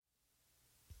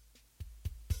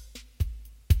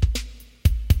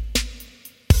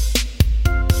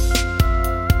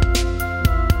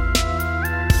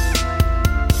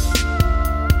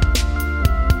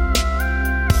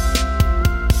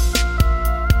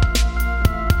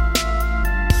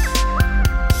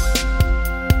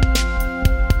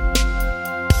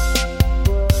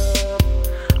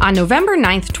On November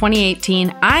 9th,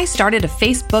 2018, I started a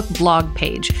Facebook blog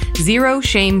page, Zero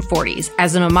Shame 40s,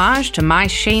 as an homage to my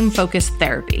shame-focused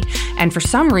therapy. And for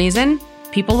some reason,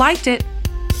 people liked it.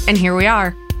 And here we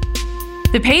are.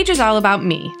 The page is all about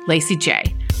me, Lacey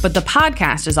J, but the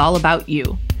podcast is all about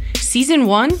you. Season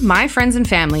 1, my friends and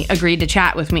family agreed to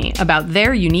chat with me about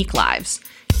their unique lives.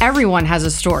 Everyone has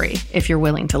a story if you're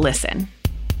willing to listen.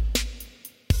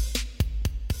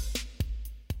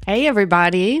 Hey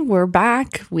everybody, we're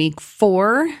back week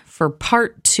 4 for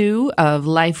part 2 of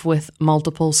Life with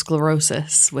Multiple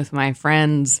Sclerosis with my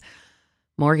friends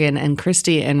Morgan and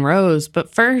Christy and Rose.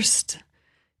 But first,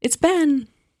 it's Ben.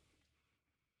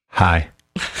 Hi.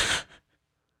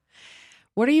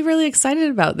 What are you really excited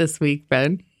about this week,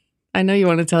 Ben? I know you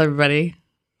want to tell everybody.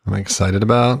 I'm excited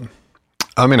about,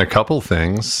 a couple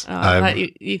things. Oh, I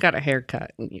thought you got a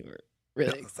haircut and you were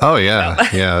really excited. Oh yeah.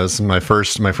 Yeah. This is my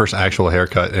first actual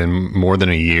haircut in more than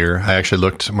a year. I actually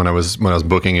looked when I was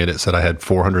booking it. It said I had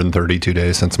 432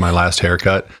 days since my last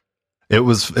haircut. It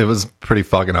was pretty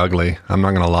fucking ugly. I'm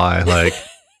not going to lie. Like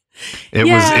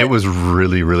it was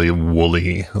really, really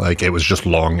woolly. Like it was just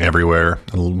long everywhere,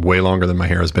 way longer than my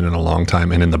hair has been in a long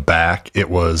time. And in the back,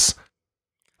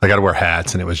 I got to wear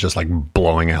hats, and it was just like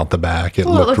blowing out the back. It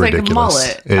looked ridiculous.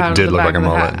 Like a mullet. It did look like a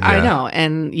mullet. Yeah. I know,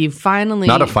 and you finally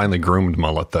not a finely groomed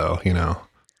mullet, though. You know.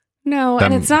 No,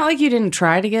 and it's not like you didn't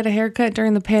try to get a haircut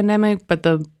during the pandemic, but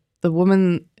the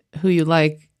woman who you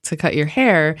like to cut your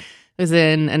hair was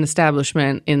in an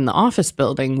establishment in the office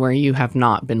building where you have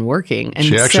not been working. And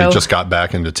she actually just got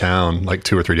back into town like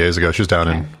 2 or 3 days ago. She was down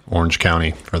in Orange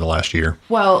County for the last year.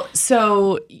 Well,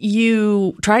 so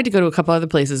you tried to go to a couple other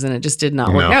places and it just did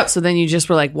not work out. So then you just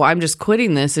were like, well, I'm just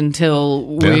quitting this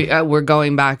until we're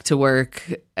going back to work,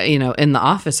 in the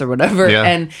office or whatever. Yeah.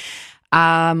 And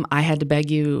I had to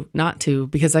beg you not to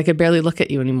because I could barely look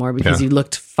at you anymore because you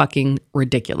looked fucking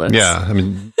ridiculous. Yeah. I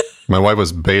mean, my wife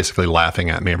was basically laughing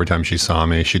at me every time she saw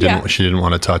me. She didn't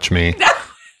want to touch me. No,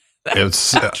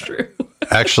 it's not true.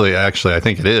 Actually, I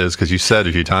think it is because you said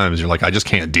a few times, you're like, I just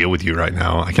can't deal with you right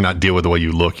now. I cannot deal with the way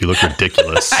you look. You look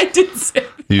ridiculous. I did say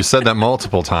that. You said that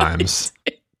multiple times.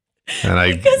 And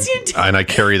I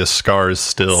carry the scars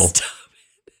still. Stop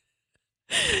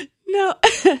it. No.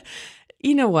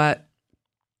 You know what?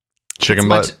 Chicken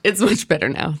butt. It's much better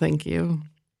now. Thank you.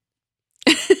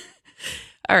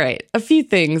 All right. A few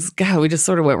things. God, we just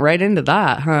sort of went right into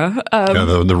that, huh?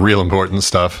 The real important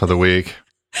stuff of the week.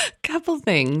 Couple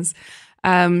things.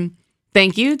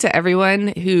 Thank you to everyone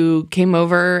who came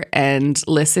over and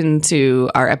listened to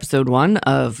our episode 1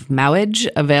 of Marriage,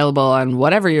 available on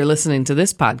whatever you're listening to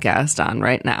this podcast on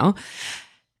right now.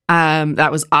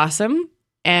 That was awesome.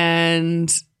 And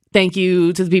thank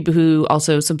you to the people who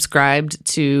also subscribed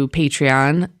to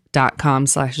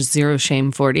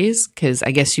patreon.com/zerosshame40s, because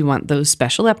I guess you want those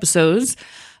special episodes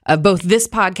of both this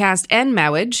podcast and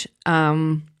Marriage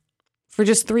for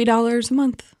just $3 a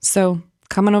month. So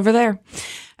coming over there.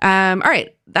 All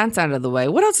right, that's out of the way.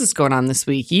 What else is going on this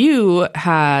week? You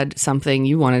had something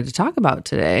you wanted to talk about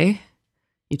today.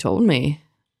 You told me.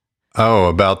 Oh,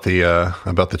 about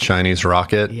the Chinese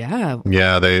rocket. Yeah.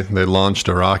 Yeah, they launched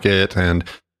a rocket, and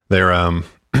they're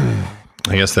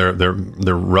I guess their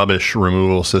rubbish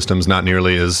removal system's not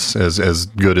nearly as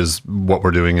good as what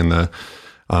we're doing in the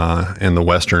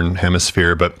Western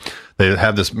Hemisphere, but they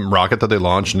have this rocket that they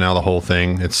launched, and now the whole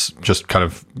thing, it's just kind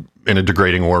of in a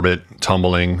degrading orbit,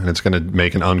 tumbling, and it's going to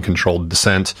make an uncontrolled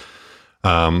descent.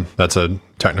 That's a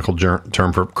technical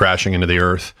term for crashing into the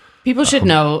Earth. People should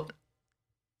know,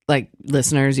 like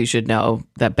listeners, you should know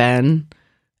that Ben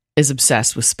is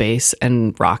obsessed with space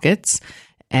and rockets.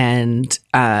 And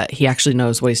he actually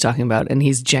knows what he's talking about, and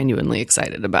he's genuinely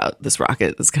excited about this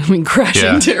rocket that's going to be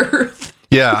crashing to Earth.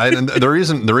 Yeah, and the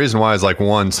reason why is like,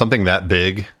 one, something that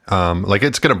big, like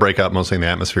it's going to break up mostly in the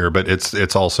atmosphere, but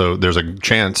it's also, there's a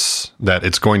chance that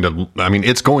it's going to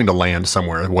land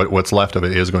somewhere. What's left of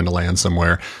it is going to land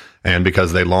somewhere, and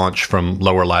because they launch from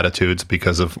lower latitudes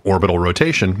because of orbital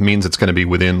rotation, means it's going to be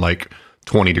within like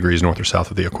 20 degrees north or south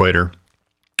of the equator,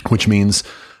 which means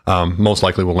most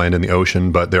likely will land in the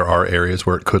ocean, but there are areas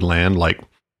where it could land, like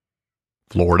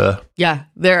Florida. Yeah,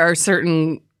 there are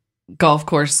certain golf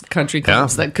course country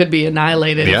clubs that could be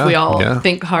annihilated if we all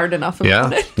think hard enough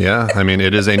about it. Yeah. I mean,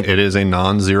 it is a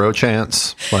non-zero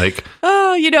chance. Like,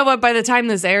 oh, you know what? By the time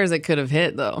this airs, it could have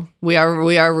hit. Though we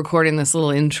are recording this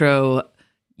little intro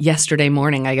yesterday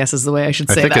morning, I guess is the way I should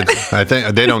say that. I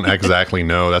think they don't exactly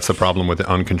know. That's the problem with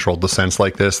uncontrolled descents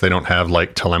like this. They don't have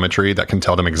like telemetry that can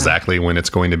tell them exactly when it's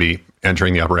going to be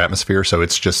entering the upper atmosphere. So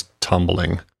it's just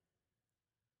tumbling.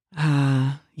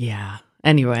 Yeah.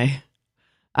 Anyway,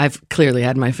 I've clearly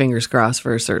had my fingers crossed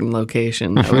for a certain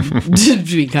location. That would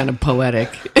be kind of poetic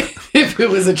if it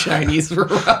was a Chinese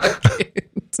rocket.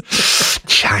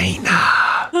 China.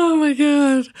 Oh my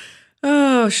God.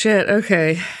 Oh shit.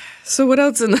 Okay. So what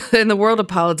else in the world of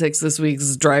politics this week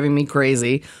is driving me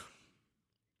crazy?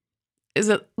 Is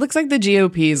it looks like the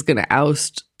GOP is going to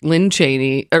oust Liz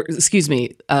Cheney. Liz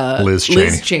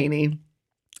Cheney.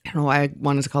 I don't know why I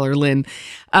wanted to call her Lynn.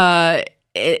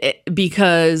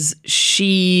 Because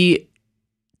she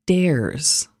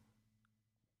dares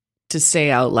to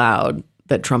say out loud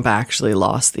that Trump actually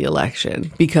lost the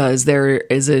election, because there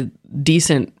is a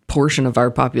decent portion of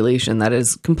our population that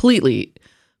is completely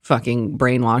fucking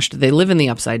brainwashed. They live in the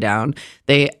upside down.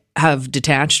 They have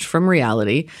detached from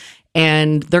reality,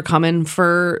 and they're coming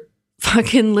for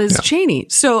fucking Liz Cheney.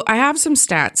 So I have some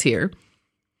stats here.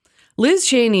 Liz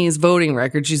Cheney's voting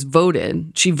record,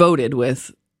 she voted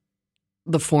with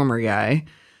the former guy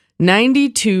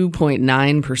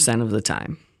 92.9% of the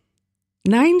time.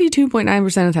 92.9%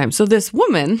 of the time. So this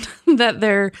woman that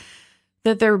they're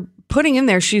putting in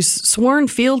there, she's sworn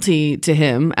fealty to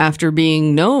him after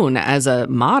being known as a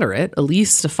moderate,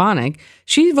 Elise Stefanik.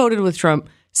 She voted with Trump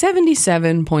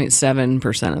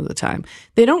 77.7% of the time.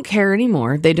 They don't care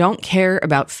anymore. They don't care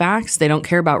about facts. They don't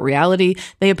care about reality.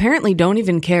 They apparently don't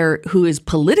even care who is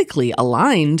politically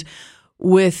aligned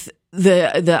with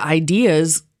the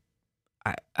ideas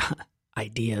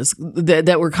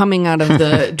that were coming out of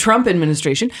the Trump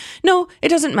administration. No, it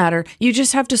doesn't matter. You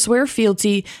just have to swear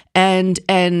fealty and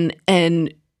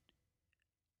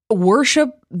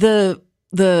worship the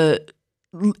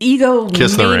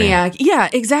egomaniac. Yeah,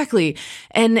 exactly.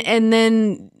 And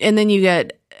then you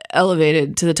get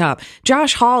elevated to the top.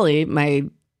 Josh Hawley, my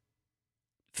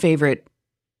favorite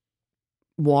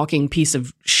walking piece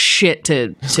of shit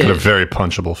to got a very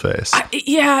punchable face.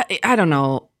 I don't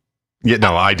know. Yeah,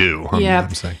 no, I do.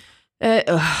 I'm saying.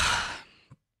 I'm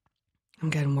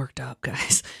getting worked up,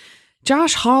 guys.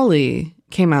 Josh Hawley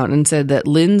came out and said that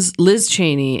Liz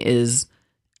Cheney is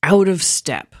out of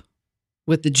step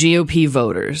with the GOP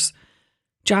voters.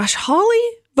 Josh Hawley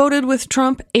voted with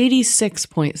Trump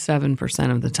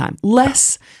 86.7% of the time.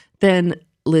 Less than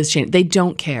Liz Cheney. They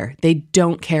don't care. They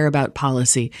don't care about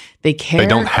policy. They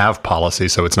don't have policy,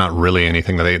 so it's not really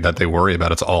anything that they worry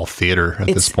about. It's all theater at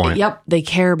this point. Yep. They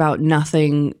care about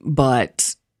nothing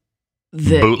but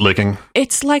bootlicking.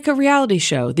 It's like a reality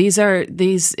show. It's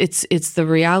the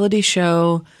reality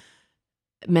show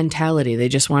mentality. They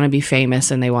just want to be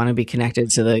famous and they want to be connected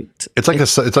to the. It's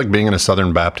like being in a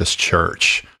Southern Baptist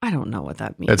church. I don't know what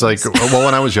that means. It's like, well,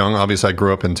 when I was young, obviously I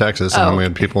grew up in Texas, and we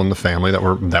had people in the family that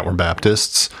were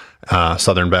Baptists,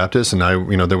 Southern Baptists, and I don't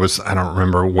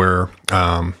remember where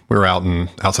we were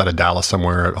outside of Dallas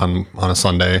somewhere on a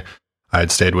Sunday. I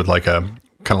had stayed with kind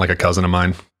of like a cousin of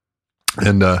mine,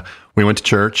 and we went to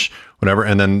church, whatever,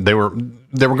 and then they were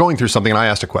going through something, and I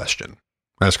asked a question.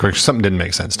 Something didn't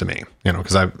make sense to me,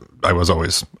 because I was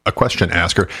always a question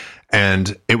asker,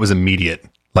 and it was immediate.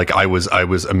 Like I was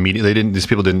immediately. These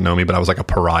people didn't know me, but I was like a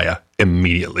pariah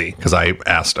immediately because I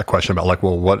asked a question about like,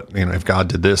 well, what, if God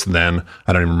did this, then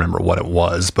I don't even remember what it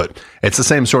was, but it's the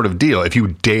same sort of deal. If you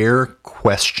dare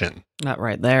question, that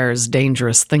right there is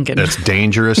dangerous thinking. That's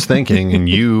dangerous thinking, and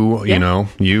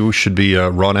you should be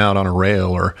run out on a rail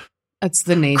or that's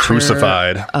the nature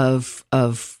crucified of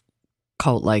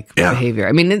cult-like behavior.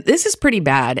 I mean, this is pretty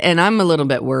bad, and I'm a little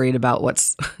bit worried about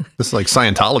what's... This is like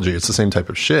Scientology. It's the same type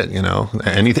of shit,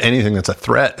 Anything that's a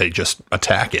threat, they just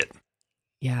attack it.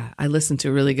 Yeah, I listened to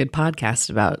a really good podcast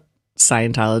about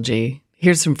Scientology.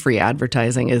 Here's some free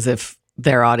advertising as if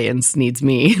their audience needs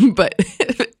me, but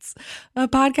it's a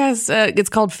podcast. It's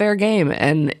called Fair Game,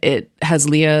 and it has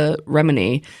Leah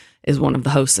Remini is one of the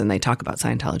hosts, and they talk about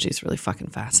Scientology. It's really fucking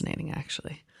fascinating,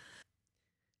 actually.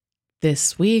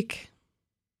 This week...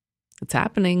 It's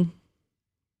happening.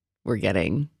 We're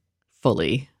getting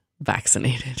fully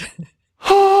vaccinated.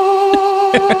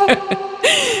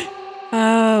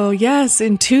 Oh, yes.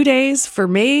 In 2 days for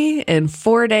me and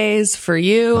 4 days for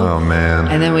you. Oh, man.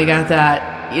 And then we got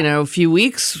that, a few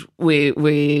weeks. We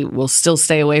will still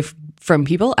stay away from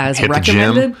people as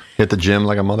recommended. Hit the gym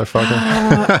like a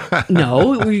motherfucker?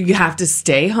 No, we have to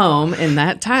stay home in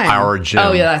that time. Our gym.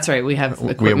 Oh, yeah, that's right. We have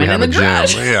equipment we have in the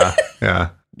garage. Gym. Yeah.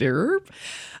 Derp.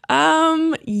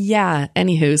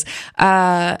 Anywho's,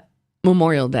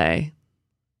 Memorial Day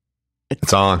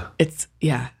It's on. It's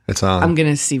on. I'm going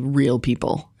to see real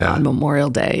people on Memorial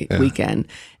Day weekend,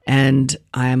 and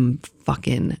I'm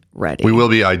fucking ready. We will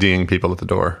be IDing people at the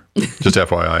door. Just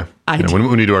FYI. When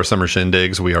we do our summer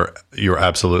shindigs, you're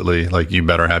absolutely like, you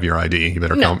better have your ID. You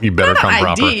better come. You better come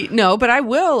proper. No, but I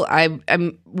will.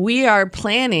 We are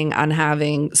planning on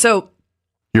having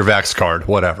your Vax card,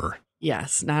 whatever.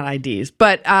 Yes, not IDs.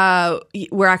 But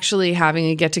we're actually having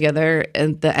a get-together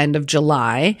at the end of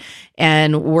July,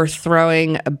 and we're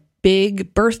throwing a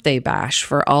big birthday bash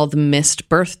for all the missed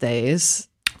birthdays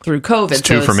through COVID. It's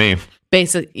 2 for me.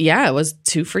 It was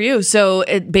 2 for you. So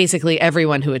basically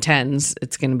everyone who attends,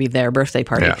 it's going to be their birthday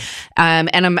party. Yeah.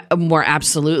 And we're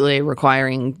absolutely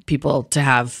requiring people to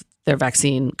have their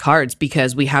vaccine cards,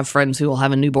 because we have friends who will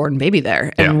have a newborn baby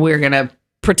there, and we're going to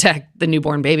protect the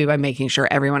newborn baby by making sure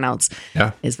everyone else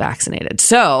is vaccinated.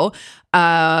 So,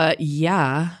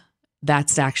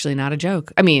 that's actually not a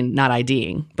joke. I mean, not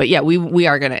IDing, but we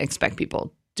are going to expect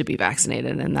people to be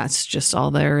vaccinated, and that's just all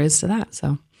there is to that.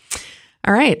 So,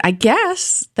 all right, I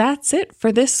guess that's it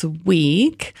for this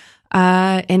week.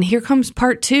 And here comes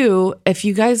part 2. If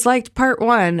you guys liked part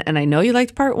 1, and I know you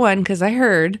liked part 1 because I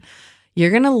heard, you're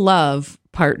going to love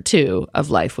part 2 of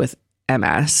Life with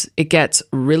MS. It gets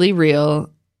really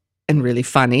real and really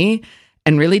funny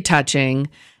and really touching.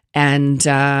 And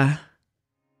here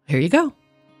you go.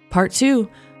 Part 2,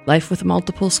 Life with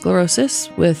Multiple Sclerosis,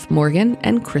 with Morgan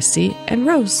and Christy and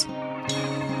Rose.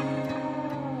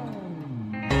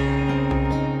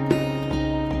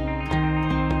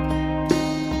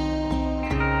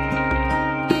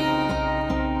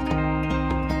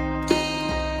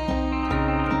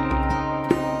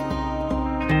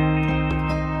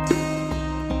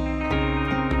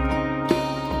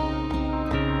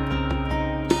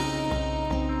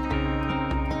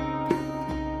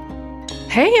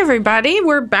 Hey, everybody.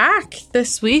 We're back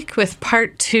this week with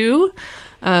part 2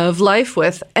 of Life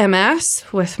with MS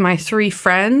with my 3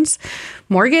 friends,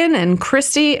 Morgan and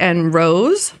Christy and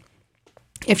Rose.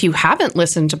 If you haven't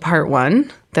listened to part 1,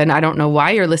 then I don't know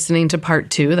why you're listening to part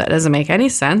 2. That doesn't make any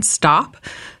sense. Stop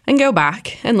and go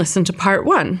back and listen to part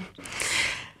 1.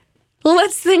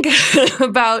 Let's think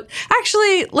about...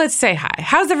 Actually, let's say hi.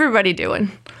 How's everybody doing?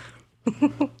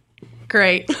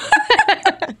 Great.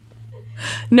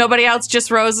 Nobody else,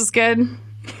 just Rose is good?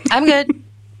 I'm good.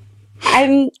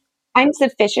 I'm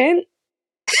sufficient.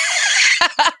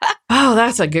 Oh,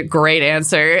 that's a great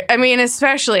answer. I mean,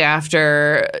 especially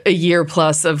after a year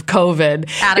plus of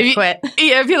COVID. Adequate.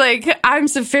 If you're like, I'm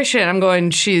sufficient, I'm going,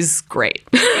 she's great.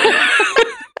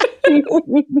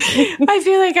 I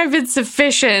feel like I've been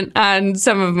sufficient on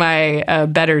some of my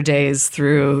better days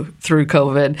through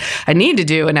COVID. I need to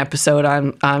do an episode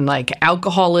on like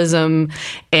alcoholism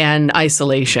and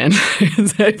isolation.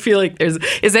 I feel like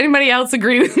is anybody else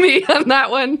agree with me on that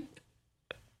one?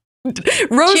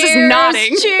 Rose is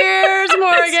nodding. Cheers,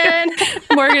 Morgan.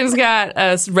 Morgan's got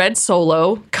a red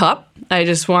Solo cup. I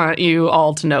just want you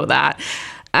all to know that.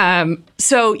 That's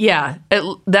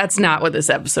not what this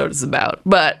episode is about,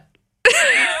 but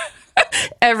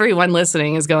everyone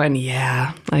listening is going,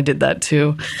 yeah, I did that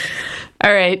too.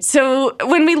 All right. So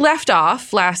when we left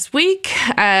off last week,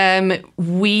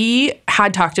 we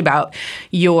had talked about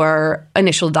your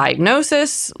initial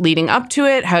diagnosis, leading up to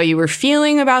it, how you were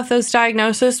feeling about those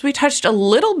diagnoses. We touched a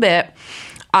little bit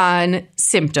on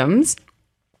symptoms,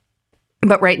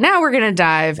 but right now we're going to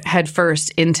dive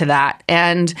headfirst into that.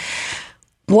 And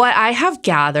what I have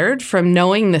gathered from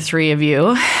knowing the 3 of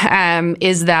you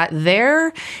is that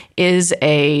there is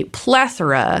a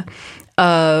plethora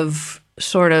of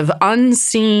sort of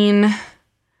unseen,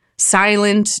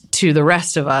 silent to the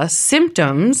rest of us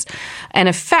symptoms and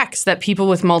effects that people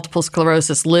with multiple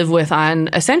sclerosis live with on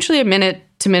essentially a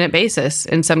minute-to-minute basis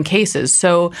in some cases.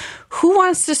 So who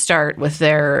wants to start with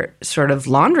their sort of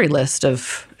laundry list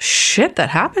of shit that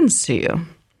happens to you?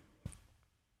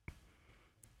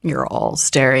 You're all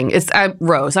staring. It's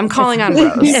Rose. I'm calling on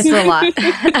Rose. It's a lot.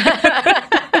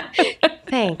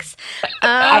 Thanks.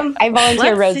 I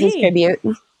volunteer Rose's tribute.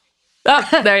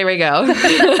 Oh, there we go.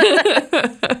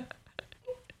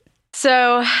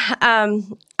 So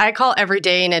I call every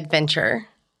day an adventure.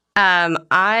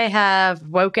 I have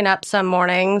woken up some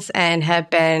mornings and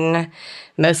have been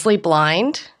mostly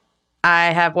blind. I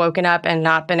have woken up and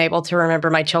not been able to remember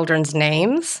my children's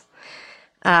names.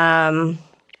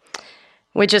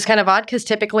 Which is kind of odd because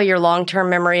typically your long-term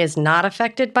memory is not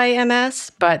affected by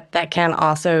MS, but that can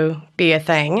also be a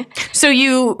thing. So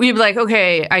you'd be like,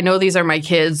 okay, I know these are my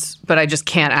kids, but I just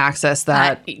can't access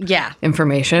that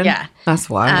information? Yeah. That's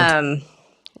wild.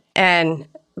 And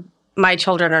my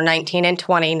children are 19 and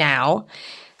 20 now.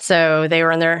 So they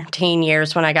were in their teen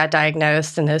years when I got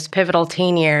diagnosed, in those pivotal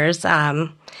teen years.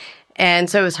 And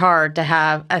so it was hard to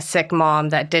have a sick mom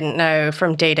that didn't know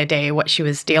from day to day what she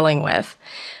was dealing with.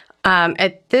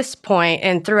 At this point,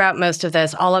 and throughout most of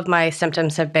this, all of my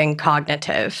symptoms have been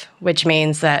cognitive, which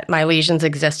means that my lesions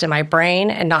exist in my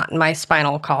brain and not in my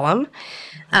spinal column.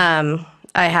 I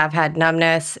have had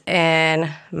numbness in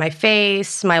my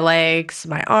face, my legs,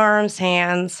 my arms,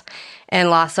 hands, and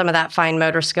lost some of that fine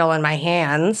motor skill in my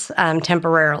hands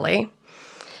temporarily.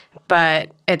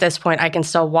 But at this point, I can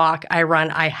still walk, I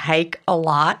run, I hike a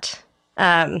lot.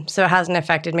 So it hasn't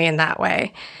affected me in that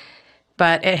way.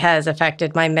 But it has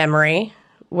affected my memory,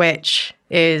 which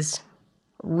is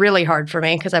really hard for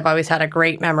me because I've always had a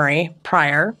great memory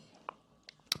prior.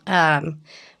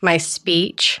 My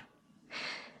speech,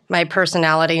 my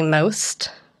personality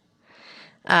most.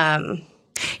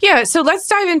 Yeah, so let's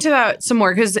dive into that some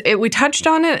more because we touched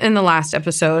on it in the last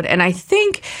episode. And I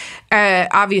think,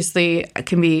 obviously, I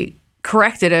can be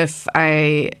corrected if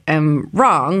I am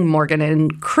wrong, Morgan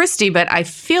and Christy, but I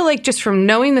feel like just from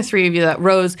knowing the three of you that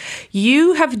Rose,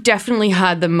 you have definitely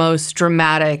had the most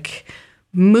dramatic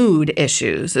mood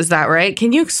issues. Is that right?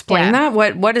 Can you explain that?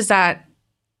 What is that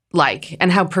like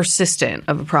and how persistent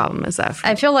of a problem is that for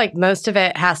you? I feel like most of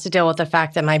it has to deal with the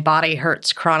fact that my body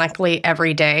hurts chronically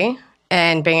every day.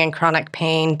 And being in chronic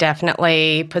pain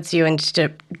definitely puts you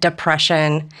into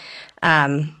depression,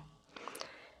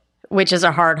 which is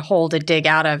a hard hole to dig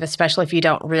out of, especially if you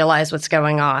don't realize what's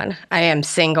going on. I am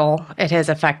single. It has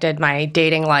affected my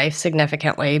dating life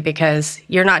significantly because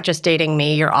you're not just dating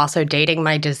me, you're also dating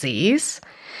my disease,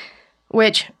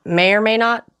 which may or may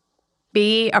not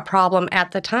be a problem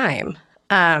at the time.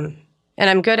 And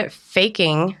I'm good at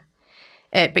faking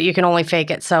it, but you can only fake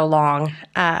it so long.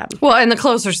 Well, and the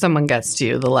closer someone gets to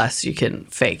you, the less you can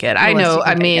fake it. I know.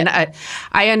 I mean,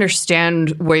 I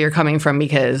understand where you're coming from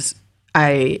because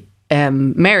I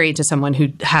am married to someone who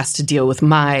has to deal with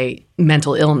my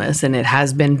mental illness, and it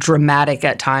has been dramatic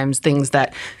at times, things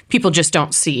that people just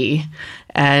don't see.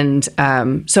 And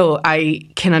so I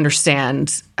can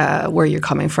understand where you're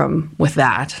coming from with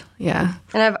that. Yeah.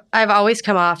 And I've always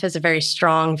come off as a very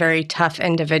strong, very tough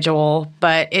individual,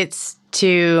 but it's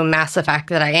to mask the fact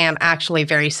that I am actually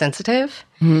very sensitive.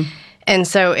 Mm-hmm. And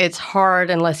so it's hard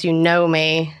unless you know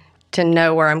me to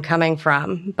know where I'm coming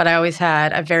from. But I always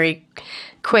had a very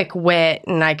quick wit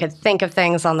and I could think of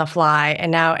things on the fly.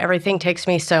 And now everything takes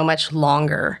me so much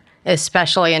longer,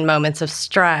 especially in moments of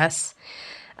stress.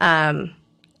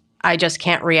 I just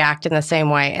can't react in the same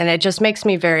way. And it just makes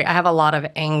me I have a lot of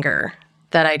anger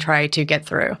that I try to get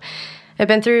through. I've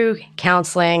been through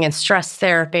counseling and stress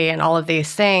therapy and all of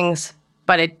these things,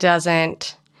 but it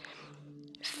doesn't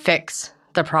fix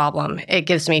the problem. It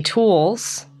gives me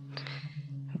tools,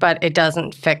 but it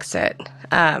doesn't fix it.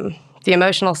 The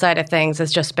emotional side of things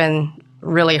has just been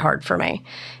really hard for me.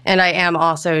 And I am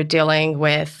also dealing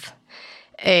with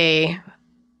a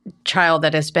child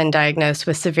that has been diagnosed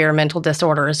with severe mental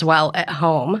disorder as well at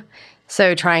home.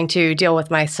 So trying to deal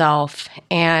with myself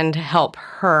and help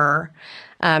her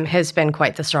has been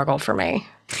quite the struggle for me.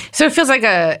 So it feels like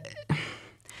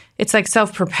it's like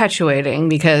self-perpetuating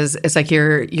because it's like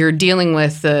you're dealing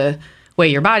with the way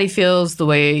your body feels, the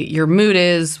way your mood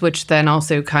is, which then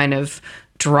also kind of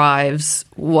drives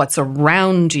what's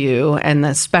around you. And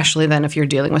especially then if you're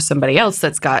dealing with somebody else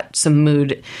that's got some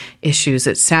mood issues,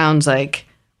 it sounds like,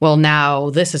 well,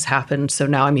 now this has happened, so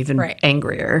now I'm even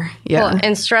angrier. Yeah. Well,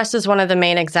 and stress is one of the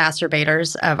main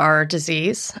exacerbators of our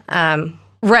disease.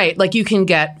 Right. Like you can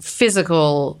get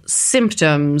physical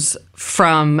symptoms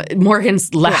from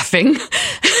Morgan's laughing.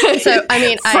 So, I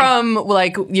mean,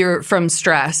 from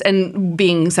stress and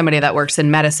being somebody that works in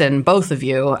medicine, both of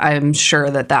you, I'm sure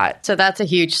that. So that's a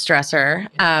huge stressor.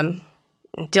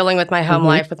 Dealing with my home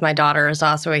life with my daughter is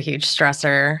also a huge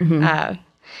stressor. Mm-hmm.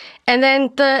 And then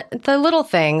the little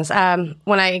things.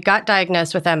 When I got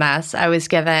diagnosed with MS, I was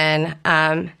given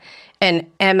an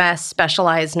MS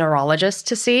specialized neurologist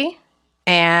to see.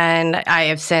 And I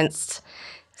have since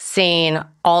seen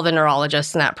all the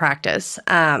neurologists in that practice.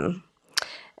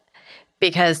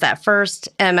 Because that first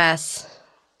MS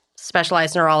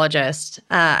specialized neurologist,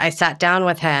 I sat down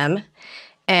with him,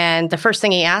 and the first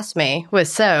thing he asked me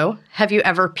was, so, have you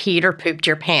ever peed or pooped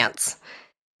your pants?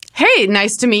 Hey,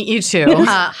 nice to meet you too.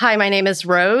 Hi, my name is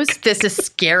Rose. This is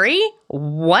scary.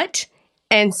 What?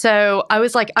 And so I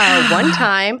was like, one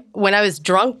time when I was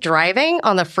drunk driving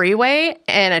on the freeway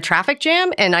in a traffic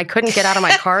jam and I couldn't get out of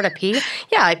my car to pee.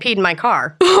 Yeah, I peed in my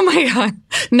car. Oh my God.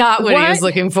 Not what he was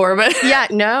looking for, but. Yeah,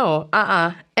 no.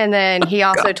 And then he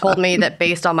also told me that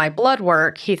based on my blood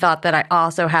work, he thought that I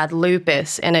also had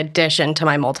lupus in addition to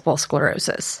my multiple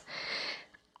sclerosis.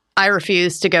 I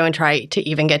refuse to go and try to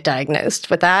even get diagnosed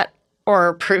with that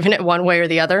or proven it one way or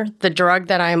the other. The drug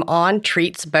that I'm on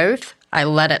treats both. I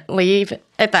let it leave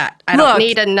at that. I don't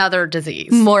need another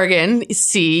disease. Morgan,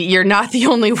 see, you're not the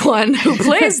only one who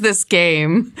plays this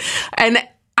game. And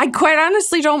I quite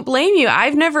honestly don't blame you. I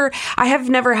have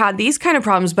never had these kind of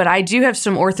problems, but I do have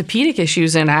some orthopedic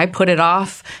issues, and I put it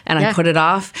off and I put it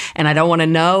off, and I don't want to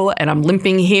know, and I'm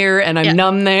limping here and I'm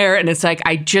numb there, and it's like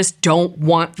I just don't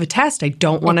want the test. I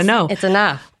don't want to know. It's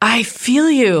enough. I feel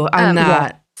you on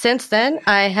that. Yeah. Since then,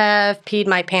 I have peed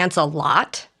my pants a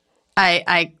lot.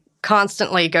 I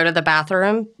constantly go to the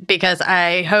bathroom because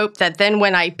I hope that then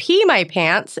when I pee my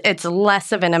pants, it's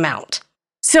less of an amount.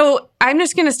 So I'm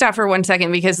just going to stop for 1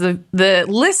 second because the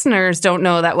listeners don't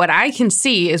know that what I can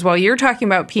see is while you're talking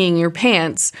about peeing your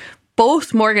pants,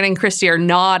 both Morgan and Christy are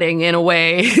nodding in a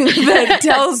way that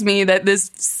tells me that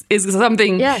this is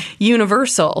something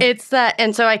universal. It's that.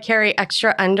 And so I carry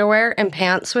extra underwear and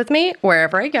pants with me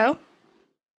wherever I go.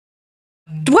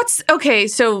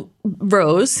 So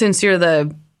Rose, since you're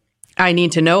the I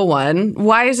need to know one,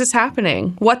 why is this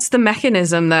happening? What's the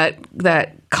mechanism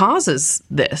that causes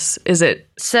this? Is it?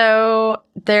 So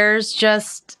there's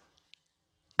just,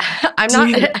 that's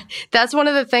one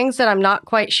of the things that I'm not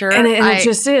quite sure. And it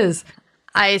just is.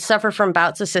 I suffer from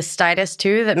bouts of cystitis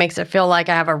too, that makes it feel like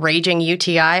I have a raging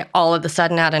UTI all of a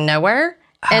sudden out of nowhere.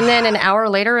 And then an hour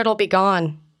later, it'll be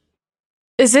gone.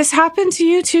 Does this happen to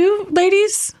you too,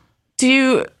 ladies?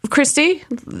 Christy,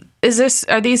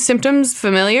 are these symptoms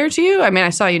familiar to you? I mean,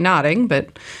 I saw you nodding,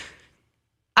 but.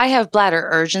 I have bladder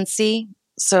urgency.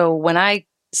 So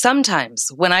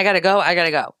sometimes when I gotta go, I gotta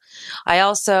go. I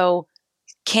also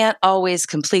can't always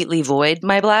completely void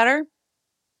my bladder.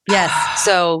 Yes.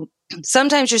 So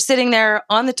sometimes you're sitting there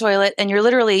on the toilet and you're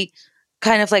literally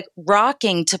kind of like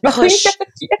rocking to push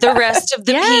the rest of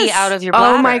the pee out of your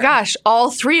bladder. Oh my gosh.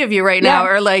 All three of you right now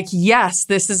are like, yes,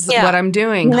 this is what I'm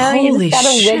doing. No, Holy you just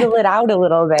gotta wiggle it out a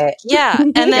little bit. Yeah.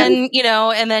 And then,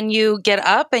 and then you get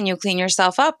up and you clean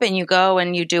yourself up and you go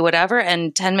and you do whatever.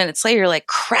 And 10 minutes later, you're like,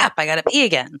 crap, I gotta pee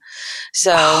again.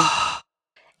 So.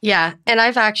 Yeah. And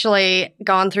I've actually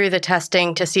gone through the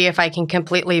testing to see if I can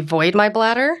completely void my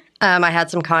bladder. I had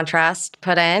some contrast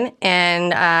put in,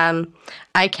 and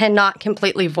I cannot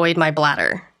completely void my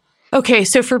bladder. Okay,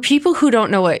 so for people who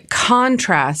don't know what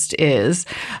contrast is,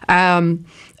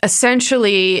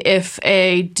 essentially, if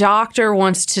a doctor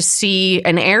wants to see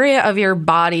an area of your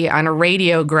body on a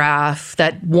radiograph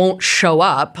that won't show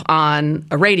up on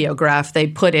a radiograph, they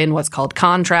put in what's called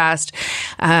contrast,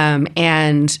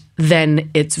 and then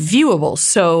it's viewable.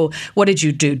 So what did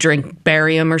you do? Drink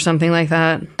barium or something like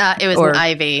that? It was an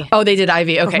IV. Oh, they did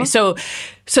IV. Okay, so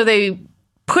they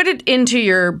put it into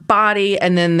your body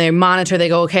and then they monitor. They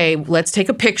go, okay, let's take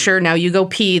a picture. Now you go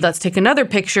pee. Let's take another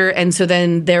picture. And so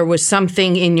then there was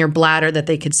something in your bladder that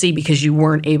they could see because you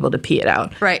weren't able to pee it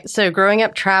out. Right. So growing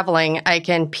up traveling, I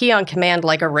can pee on command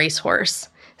like a racehorse.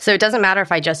 So it doesn't matter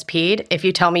if I just peed. If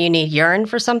you tell me you need urine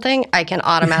for something, I can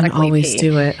automatically always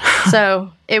do it.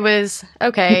 So it was,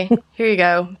 okay, here you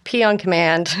go. Pee on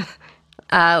command.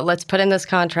 Let's put in this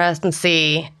contrast and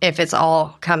see if it's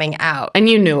all coming out. And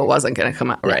you knew it wasn't going to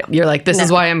come out, right? You're like, this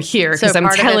is why I'm here, because I'm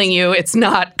telling you it's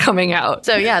not coming out.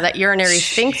 So yeah, that urinary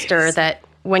sphincter that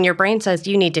when your brain says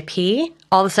you need to pee,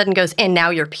 all of a sudden goes, and now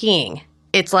you're peeing.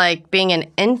 It's like being an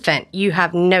infant. You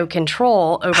have no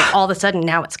control over all of a sudden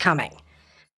now it's coming.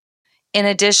 In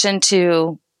addition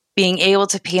to being able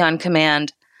to pee on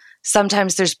command,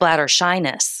 sometimes there's bladder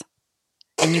shyness.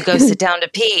 And you go sit down to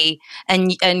pee and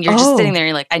you're just sitting there and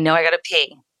you're like, I know I got to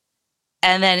pee.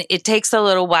 And then it takes a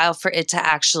little while for it to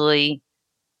actually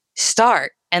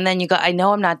start. And then you go, I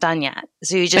know I'm not done yet.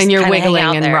 So you just and you're wiggling hang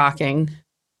out and there. Rocking.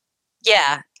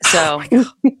 Yeah. So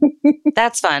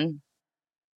that's fun.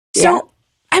 So,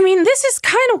 I mean, this is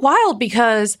kind of wild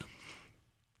because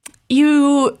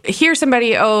you hear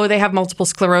somebody, they have multiple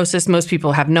sclerosis. Most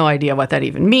people have no idea what that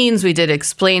even means. We did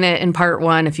explain it in part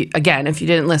one. If you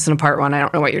didn't listen to part one, I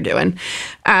don't know what you're doing.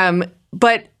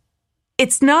 But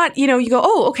it's not, you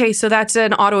go, okay, so that's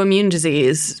an autoimmune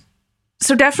disease.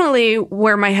 So definitely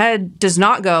where my head does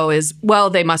not go is, well,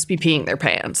 they must be peeing their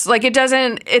pants. Like it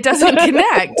doesn't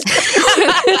connect.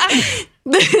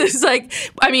 It's like,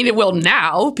 I mean, it will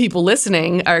now. People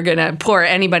listening are going to pour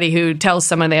anybody who tells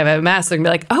someone they have MS, they're going to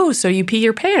be like, oh, so you pee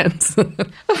your pants.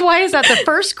 Why is that the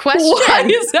first question? Why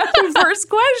is that the first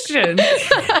question?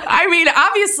 I mean,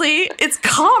 obviously, it's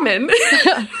common.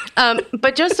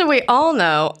 But just so we all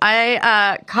know,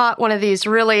 I caught one of these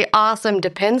really awesome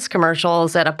Depends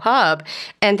commercials at a pub,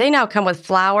 and they now come with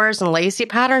flowers and lacy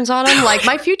patterns on them. Like,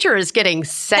 my future is getting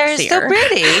sexier. They're so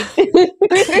pretty.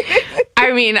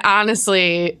 I mean,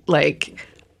 honestly, like,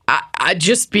 I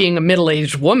just being a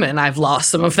middle-aged woman, I've lost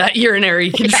some of that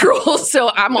urinary control. So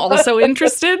I'm also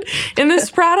interested in this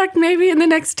product maybe in the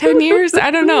next 10 years.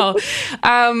 I don't know.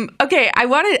 Okay,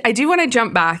 I do want to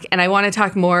jump back and I want to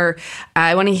talk more.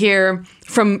 I want to hear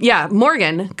from,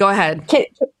 Morgan, go ahead.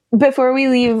 Before we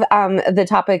leave the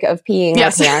topic of peeing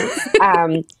our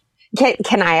pants,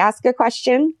 can I ask a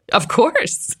question? Of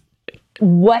course.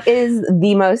 What is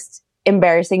the most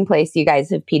embarrassing place you guys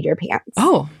have peed your pants?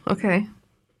 Oh, okay.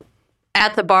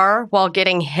 At the bar while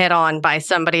getting hit on by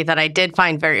somebody that I did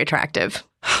find very attractive.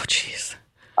 Oh, jeez.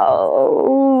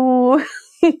 Oh.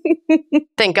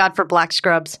 Thank God for black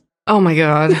scrubs. Oh, my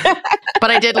God.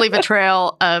 But I did leave a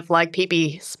trail of like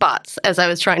pee-pee spots as I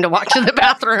was trying to walk to the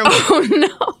bathroom. Oh,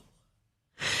 no.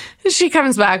 She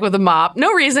comes back with a mop.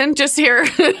 No reason, just here.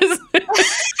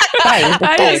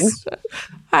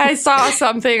 I saw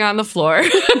something on the floor.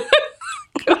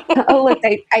 Oh, look,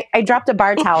 I dropped a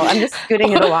bar towel. I'm just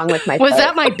scooting it along with my Was foot.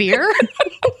 that my beer?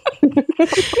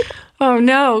 Oh,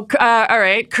 no. All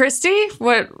right. Christy,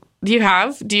 what do you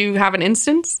have? Do you have an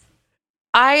instance?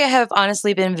 I have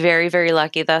honestly been very, very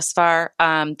lucky thus far.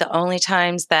 The only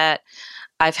times that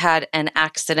I've had an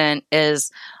accident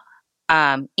is,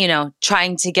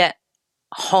 trying to get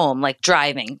home, like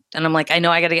driving. And I'm like, I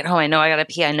know I got to get home. I know I got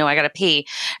to pee.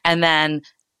 And then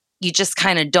you just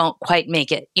kind of don't quite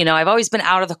make it. I've always been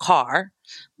out of the car,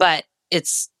 but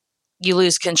you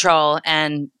lose control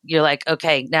and you're like,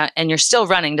 okay, now, and you're still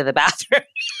running to the bathroom.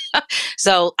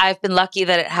 So I've been lucky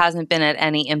that it hasn't been at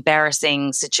any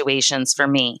embarrassing situations for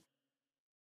me.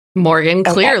 Morgan,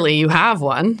 clearly you have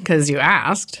one because you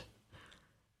asked.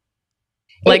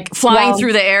 Like flying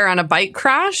through the air on a bike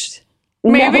crash?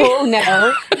 Maybe?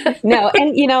 No.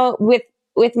 And,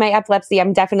 with my epilepsy,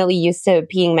 I'm definitely used to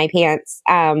peeing my pants.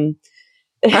 Like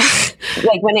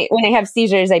when I have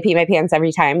seizures, I pee my pants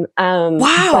every time.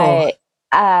 Wow.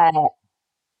 But,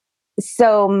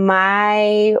 so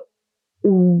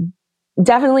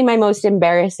definitely my most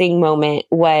embarrassing moment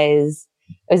was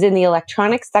in the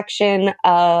electronics section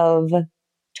of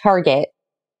Target.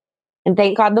 And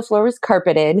thank God the floor was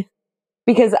carpeted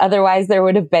because otherwise there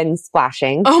would have been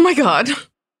splashing. Oh my God.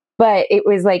 But it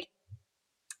was like,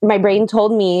 my brain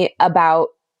told me about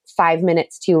 5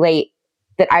 minutes too late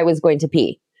that I was going to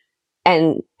pee.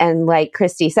 And like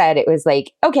Christy said, it was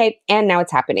like, okay, and now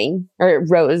it's happening. Or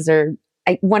Rose,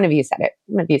 one of you said it.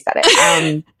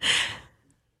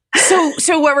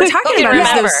 So what we're talking about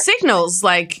is those signals,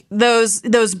 like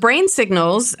those brain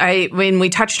signals. When we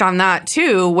touched on that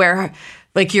too, where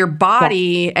like your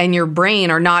body and your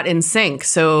brain are not in sync.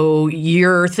 So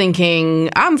you're thinking,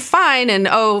 I'm fine. And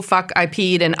oh, fuck, I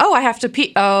peed. And oh, I have to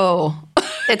pee. Oh,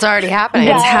 it's already happening.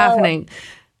 It's happening.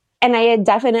 And I had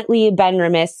definitely been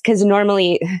remiss because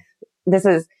normally this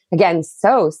is, again,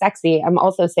 so sexy. I'm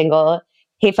also single.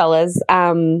 Hey, fellas.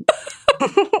 If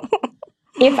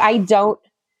I don't,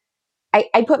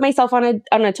 I put myself on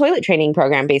a toilet training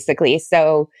program, basically.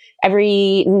 So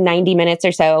every 90 minutes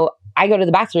or so, I go to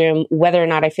the bathroom, whether or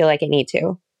not I feel like I need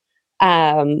to.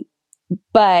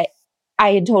 But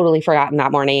I had totally forgotten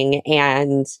that morning,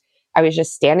 and I was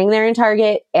just standing there in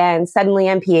Target, and suddenly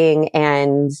I'm peeing,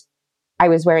 and I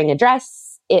was wearing a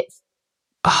dress.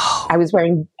 I was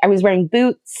wearing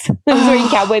boots. I was wearing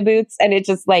cowboy boots, and it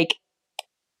just like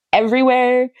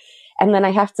everywhere. And then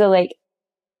I have to like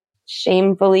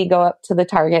shamefully go up to the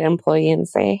Target employee and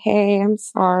say, "Hey, I'm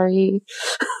sorry."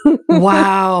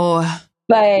 Wow.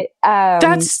 But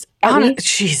that's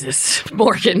Jesus,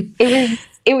 Morgan.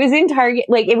 It was in Target,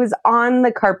 like it was on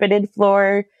the carpeted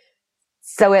floor,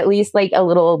 so at least like a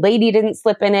little old lady didn't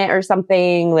slip in it or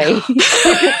something. Like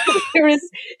there was,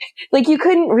 like you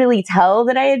couldn't really tell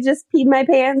that I had just peed my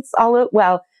pants I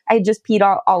had just peed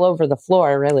all over the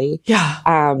floor, really.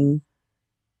 Yeah.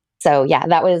 So yeah,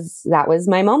 that was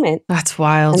my moment. That's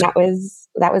wild. And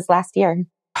that was last year.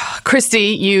 Christy,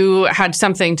 you had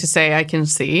something to say, I can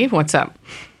see. What's up?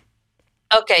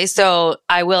 Okay, so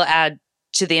I will add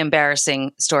to the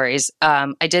embarrassing stories.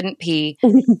 I didn't pee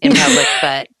in public,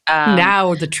 but...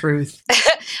 now the truth.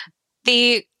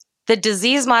 The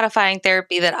disease-modifying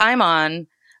therapy that I'm on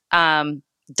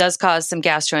does cause some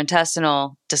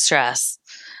gastrointestinal distress.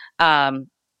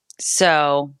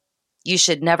 So you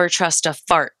should never trust a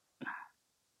fart.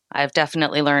 I've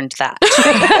definitely learned that.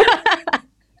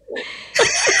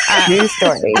 True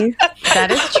story.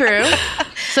 That is true.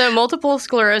 So multiple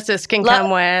sclerosis can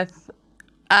come with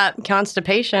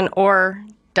constipation or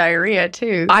diarrhea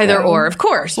too. Either or, of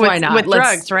course. Why not? With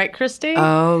drugs, right, Christy?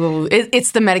 Oh,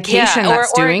 it's the medication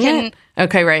that's doing it?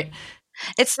 Okay, right.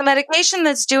 It's the medication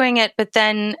that's doing it, but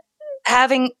then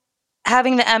having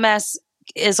the MS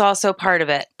is also part of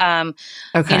it.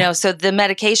 Okay. So the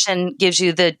medication gives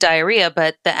you the diarrhea,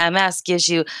 but the MS gives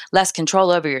you less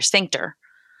control over your sphincter.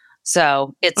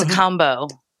 So it's a combo.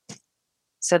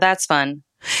 So that's fun.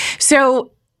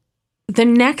 So the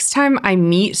next time I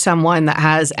meet someone that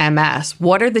has MS,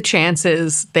 what are the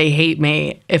chances they hate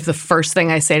me if the first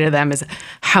thing I say to them is,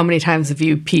 how many times have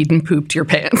you peed and pooped your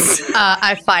pants?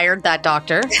 I fired that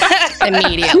doctor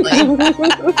immediately.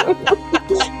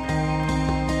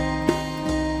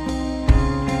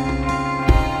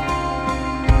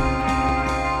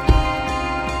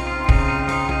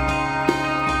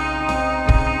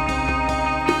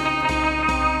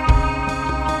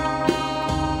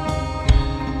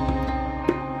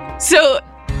 So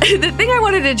the thing I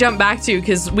wanted to jump back to,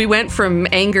 because we went from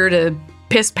anger to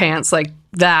piss pants like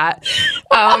that.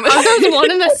 Are those one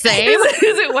and the same? Is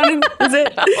it one? Is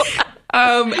it?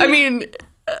 I mean,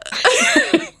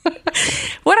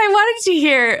 what I wanted to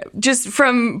hear just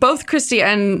from both Christy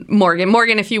and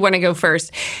Morgan, if you want to go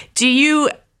first, do you,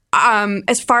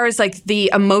 as far as like the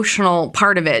emotional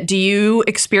part of it, do you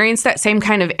experience that same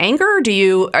kind of anger? Or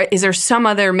is there some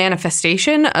other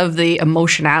manifestation of the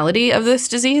emotionality of this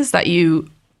disease that you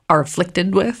are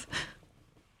afflicted with?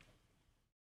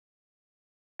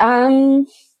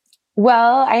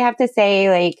 Well, I have to say,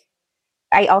 like,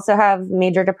 I also have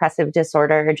major depressive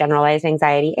disorder, generalized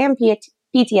anxiety, and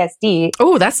PTSD.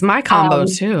 Oh, that's my combo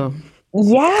too.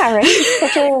 Yeah,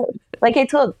 right. Like I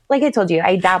told you,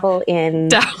 I dabble in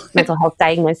mental health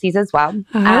diagnoses as well.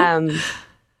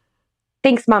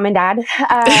 Thanks, Mom and Dad.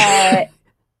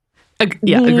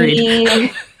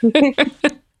 Agreed.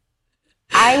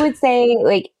 I would say,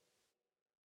 like,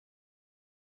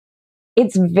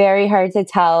 it's very hard to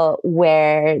tell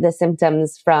where the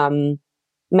symptoms from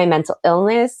my mental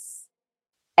illness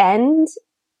end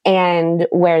and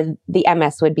where the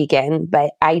MS would begin.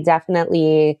 But I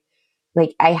definitely,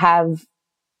 like, I have,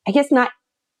 I guess not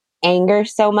anger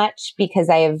so much because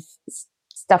I have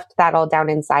stuffed that all down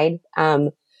inside.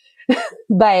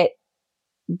 But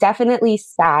definitely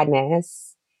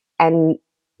sadness and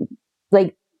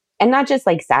not just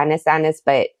like sadness,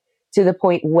 but to the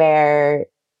point where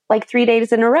like 3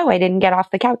 days in a row, I didn't get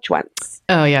off the couch once.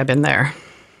 Oh yeah, I've been there.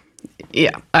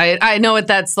 Yeah, I know what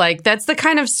that's like. That's the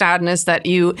kind of sadness that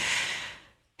you...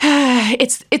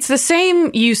 It's the same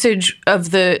usage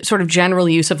of the sort of general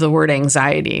use of the word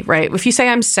anxiety, right? If you say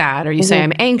I'm sad or you say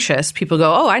I'm anxious, people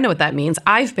go, oh, I know what that means.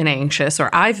 I've been anxious or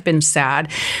I've been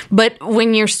sad. But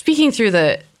when you're speaking through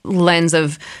the lens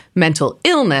of mental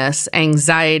illness,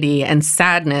 anxiety and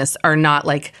sadness are not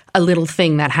like a little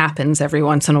thing that happens every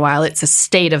once in a while. It's a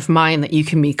state of mind that you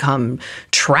can become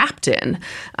trapped in.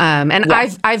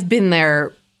 I've been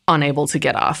there, unable to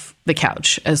get off the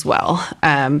couch as well.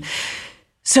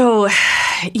 So,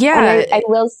 yeah. And I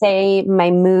will say my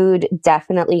mood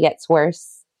definitely gets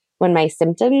worse when my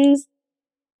symptoms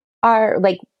are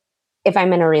like, if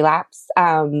I'm in a relapse,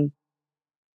 I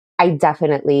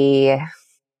definitely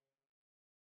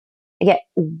get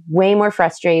way more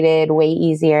frustrated, way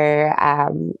easier.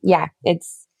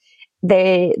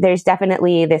 There's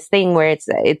definitely this thing where it's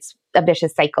a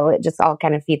vicious cycle. It just all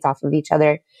kind of feeds off of each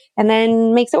other and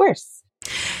then makes it worse.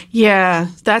 Yeah,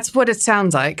 that's what it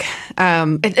sounds like.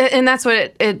 And that's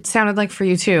what it sounded like for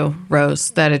you too, Rose,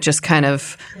 that it just kind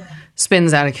of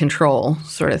spins out of control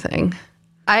sort of thing.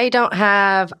 I don't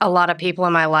have a lot of people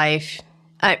in my life.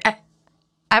 I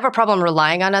have a problem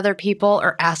relying on other people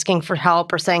or asking for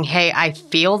help or saying, hey, I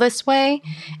feel this way.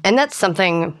 And that's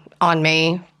something on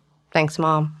me. Thanks,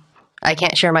 Mom. I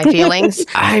can't share my feelings.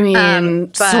 I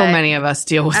mean, so many of us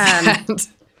deal with that.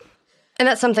 And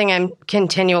that's something I'm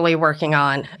continually working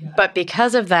on. But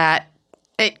because of that,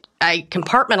 I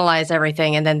compartmentalize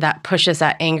everything, and then that pushes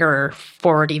that anger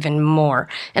forward even more.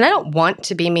 And I don't want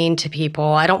to be mean to people.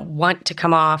 I don't want to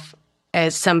come off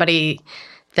as somebody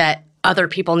that other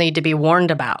people need to be warned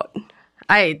about.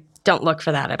 I don't look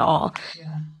for that at all.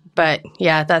 Yeah. But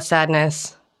yeah, that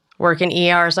sadness. Working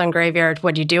ERs on graveyard.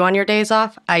 What'd you do on your days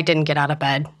off? I didn't get out of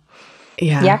bed.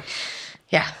 Yeah.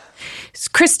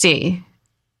 Christy,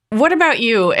 what about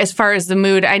you as far as the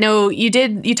mood? I know you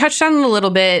touched on it a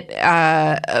little bit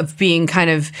of being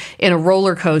kind of in a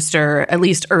roller coaster, at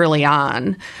least early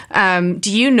on.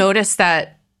 Do you notice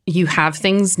that you have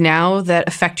things now that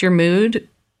affect your mood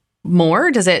more?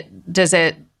 Does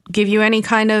it give you any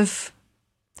kind of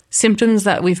symptoms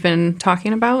that we've been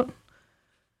talking about?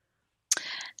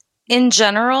 In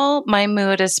general, my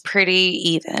mood is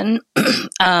pretty even.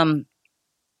 I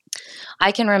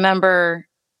can remember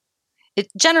it.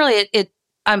 Generally,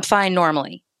 I'm fine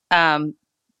normally.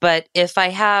 But if I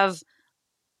have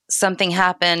something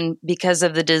happen because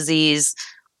of the disease,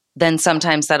 then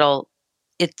sometimes that'll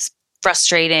it's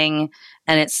frustrating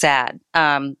and it's sad.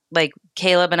 Like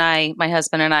Caleb and I, my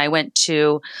husband and I, went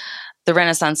to the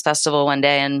Renaissance Festival one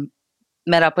day and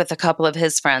met up with a couple of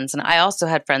his friends. And I also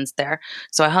had friends there.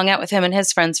 So I hung out with him and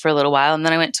his friends for a little while. And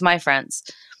then I went to my friends.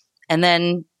 And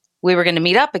then we were going to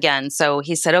meet up again. So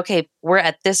he said, okay, we're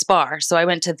at this bar. So I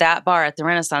went to that bar at the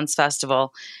Renaissance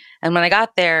Festival. And when I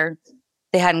got there,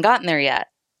 they hadn't gotten there yet.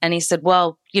 And he said,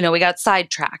 well, we got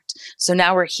sidetracked. So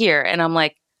now we're here. And I'm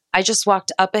like, I just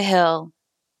walked up a hill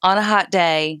on a hot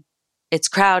day. It's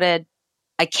crowded.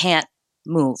 I can't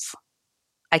move.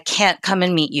 I can't come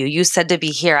and meet you. You said to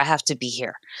be here. I have to be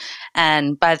here.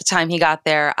 And by the time he got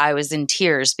there, I was in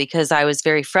tears because I was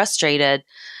very frustrated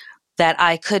that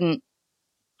I couldn't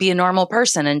be a normal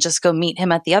person and just go meet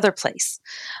him at the other place.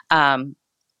 And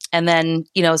then,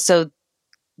 so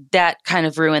that kind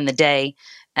of ruined the day.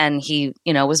 And he,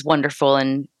 was wonderful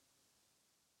and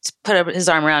put up his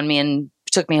arm around me and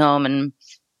took me home and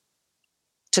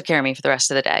took care of me for the rest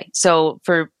of the day. So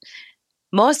for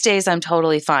most days, I'm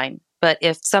totally fine. But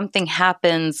if something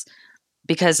happens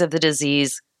because of the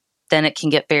disease, then it can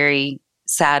get very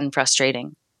sad and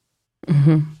frustrating.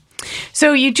 Mm-hmm.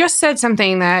 So you just said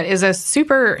something that is a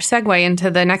super segue into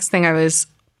the next thing I was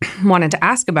wanted to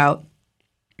ask about,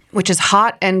 which is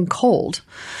hot and cold,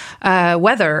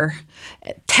 weather,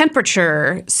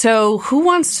 temperature. So who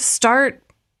wants to start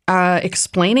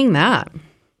explaining that?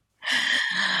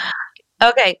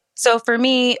 Okay. So for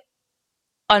me,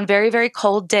 on very, very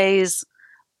cold days,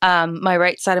 my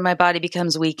right side of my body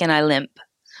becomes weak and I limp.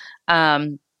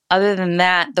 Other than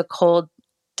that, the cold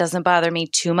doesn't bother me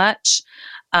too much.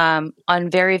 On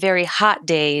very, very hot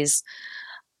days,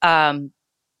 I'll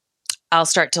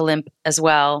start to limp as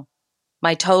well.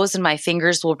 My toes and my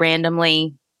fingers will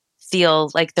randomly feel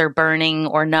like they're burning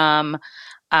or numb.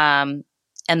 And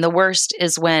the worst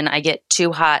is when I get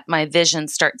too hot, my vision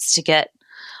starts to get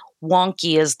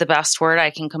wonky is the best word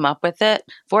I can come up with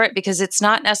for it, because it's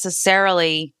not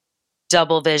necessarily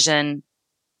double vision.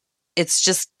 It's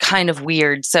just kind of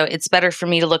weird. So it's better for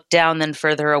me to look down than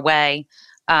further away.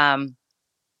 And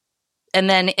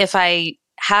then if I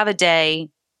have a day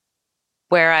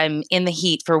where I'm in the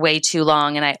heat for way too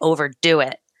long and I overdo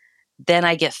it, then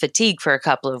I get fatigue for a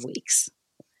couple of weeks.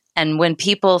 And when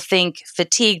people think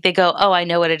fatigue, they go, oh, I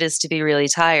know what it is to be really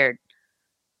tired.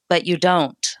 But you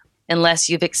don't, unless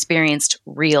you've experienced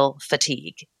real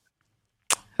fatigue.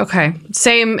 Okay.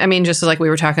 Same. I mean, just like we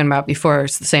were talking about before,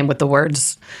 it's the same with the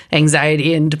words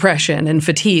anxiety and depression and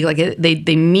fatigue. Like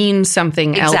they mean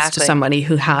something else to somebody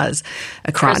who has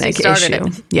a chronic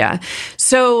issue. Yeah.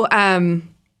 So,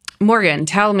 Morgan,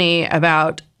 tell me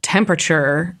about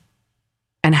temperature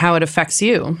and how it affects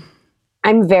you.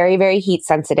 I'm very, very heat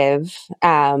sensitive.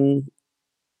 And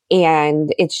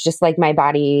it's just like my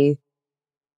body.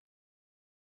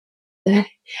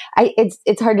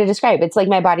 It's hard to describe. It's like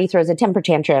my body throws a temper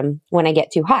tantrum when I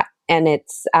get too hot, and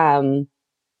it's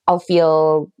I'll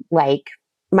feel like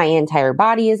my entire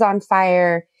body is on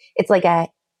fire. It's like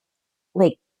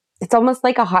it's almost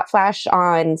like a hot flash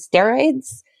on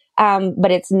steroids,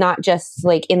 but it's not just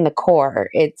like in the core.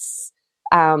 It's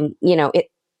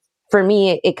for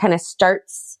me it kind of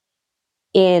starts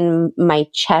in my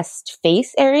chest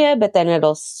face area, but then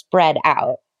it'll spread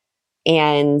out,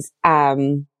 and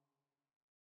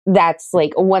that's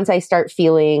like once I start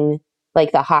feeling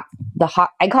like the hot,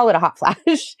 I call it a hot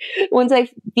flash. Once I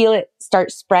feel it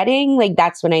start spreading, like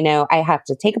that's when I know I have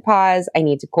to take a pause. I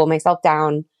need to cool myself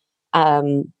down.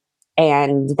 And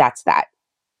that's that.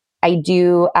 I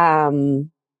do,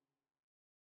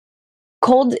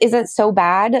 cold isn't so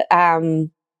bad.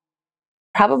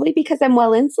 Probably because I'm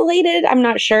well insulated. I'm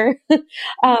not sure.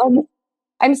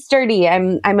 I'm sturdy.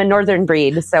 I'm a northern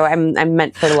breed, so I'm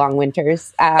meant for the long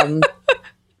winters.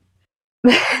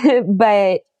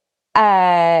 But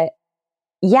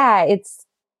it's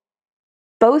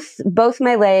both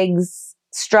my legs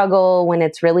struggle when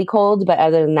it's really cold, but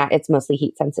other than that, it's mostly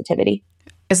heat sensitivity.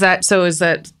 Is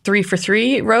that 3 for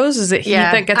 3, Rose? Is it heat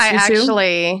that gets you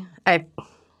too? A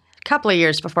couple of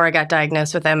years before I got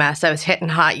diagnosed with MS, I was hitting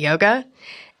hot yoga,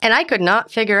 and I could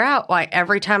not figure out why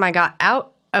every time I got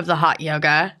out of the hot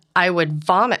yoga, I would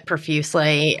vomit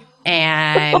profusely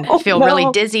and feel really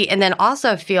dizzy, and then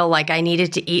also feel like I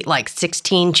needed to eat like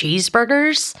 16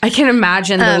 cheeseburgers. I can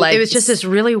imagine it was just this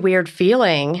really weird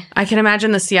feeling. I can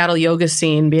imagine the Seattle yoga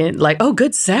scene being like, oh,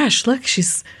 good sesh. Look,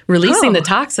 she's releasing the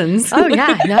toxins. Oh,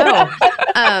 yeah, no.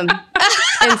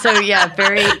 And so,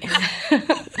 very...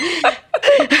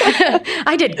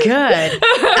 I did good.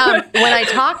 When I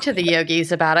talked to the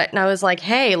yogis about it, and I was like,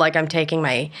 hey, like I'm taking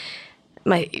my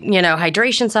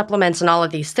hydration supplements and all of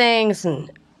these things,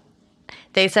 and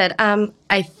They said,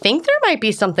 I think there might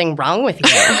be something wrong with you.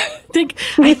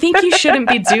 I think you shouldn't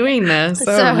be doing this.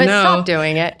 So I stopped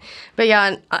doing it. But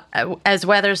yeah, as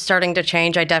weather's starting to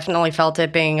change, I definitely felt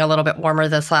it being a little bit warmer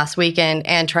this last weekend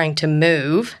and trying to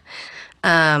move,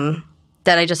 that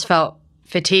I just felt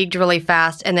fatigued really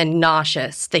fast and then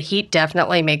nauseous. The heat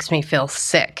definitely makes me feel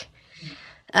sick.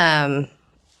 And,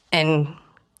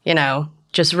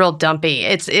 just real dumpy.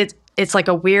 It's like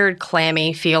a weird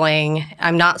clammy feeling.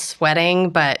 I'm not sweating,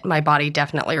 but my body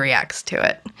definitely reacts to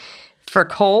it. For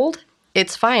cold,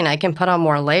 it's fine. I can put on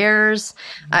more layers.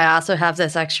 I also have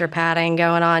this extra padding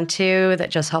going on too that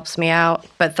just helps me out.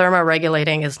 But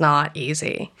thermoregulating is not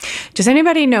easy. Does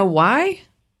anybody know why?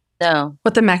 No.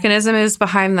 What the mechanism is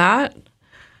behind that?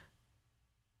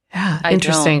 Yeah,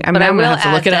 interesting. But I'm going to have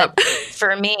to look it up.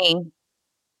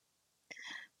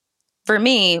 For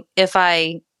me, if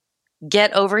I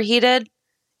get overheated,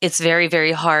 it's very,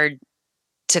 very hard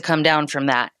to come down from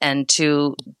that and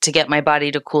to get my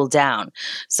body to cool down.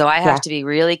 So I have to be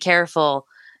really careful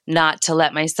not to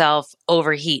let myself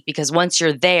overheat, because once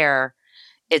you're there,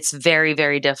 it's very,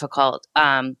 very difficult.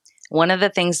 One of the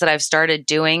things that I've started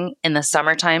doing in the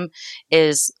summertime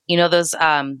is, those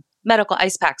medical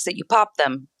ice packs that you pop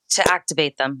them to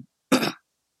activate them.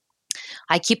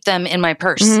 I keep them in my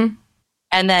purse. Mm-hmm.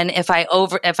 And then if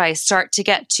I start to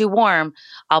get too warm,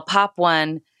 I'll pop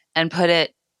one and put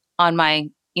it on my,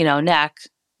 neck,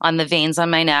 on the veins on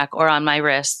my neck or on my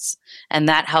wrists. And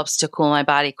that helps to cool my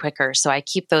body quicker. So I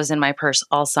keep those in my purse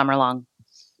all summer long.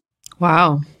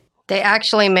 Wow. They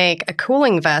actually make a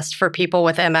cooling vest for people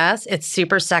with MS. It's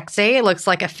super sexy. It looks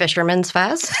like a fisherman's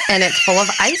vest, and it's full of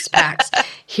ice packs.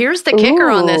 Here's the kicker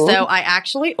on this, though. I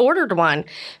actually ordered one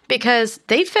because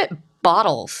they fit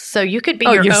bottles, so you could be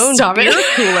your own beer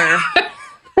cooler.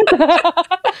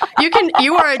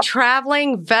 You are a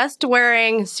traveling,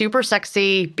 vest-wearing, super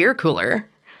sexy beer cooler.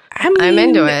 I'm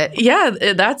into it.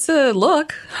 Yeah, that's a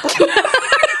look.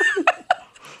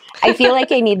 I feel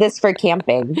like I need this for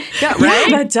camping. Yeah, right?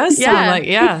 Yeah, that does sound like,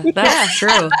 that's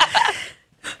true.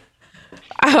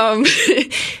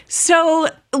 So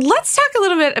let's talk a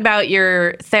little bit about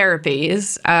your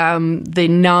therapies, the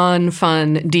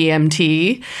non-fun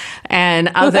DMT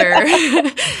and other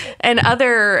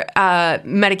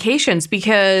medications,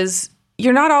 because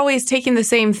you're not always taking the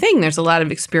same thing. There's a lot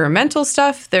of experimental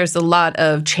stuff. There's a lot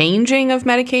of changing of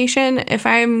medication, if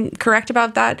I'm correct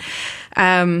about that.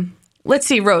 Let's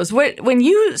see, Rose, when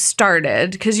you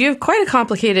started, because you have quite a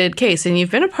complicated case and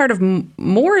you've been a part of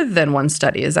more than one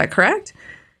study, is that correct?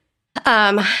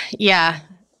 Yeah.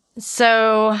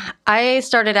 So I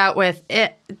started out with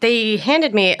it. They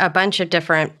handed me a bunch of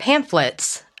different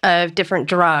pamphlets of different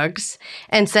drugs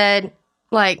and said,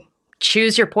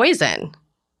 choose your poison.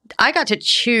 I got to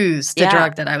choose the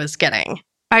drug that I was getting.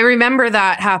 I remember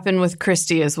that happened with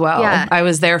Christy as well. Yeah. I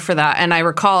was there for that. And I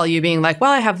recall you being like,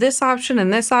 well, I have this option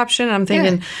and this option. And I'm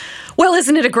thinking, well,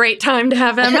 isn't it a great time to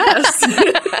have MS?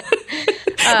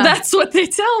 That's what they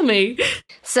tell me.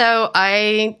 So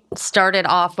I started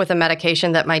off with a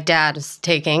medication that my dad was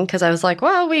taking because I was like,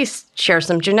 well, we share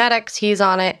some genetics. He's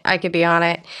on it. I could be on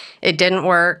it. It didn't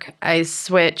work. I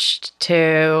switched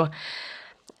to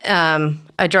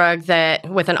a drug that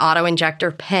with an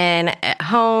auto-injector pen at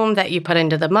home that you put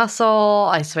into the muscle.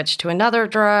 I switched to another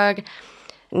drug.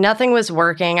 Nothing was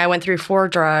working. I went through 4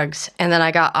 drugs, and then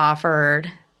I got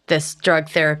offered this drug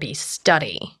therapy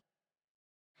study.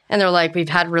 And they're like, we've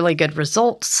had really good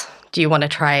results. Do you want to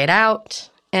try it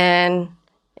out? And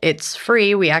it's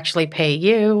free. We actually pay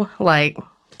you. So I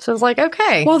was like,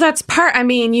 okay. Well, that's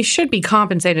you should be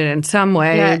compensated in some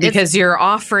way because you're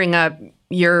offering up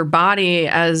your body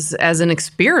as an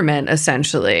experiment,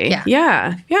 essentially.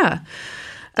 Yeah.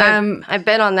 I've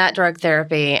been on that drug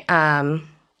therapy,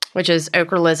 which is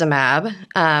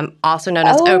ocrelizumab, also known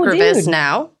as Ocrevus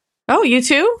now. Oh, you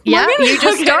too? Yeah, you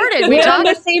just started. We're on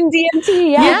the same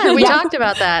DMT. Yeah, we talked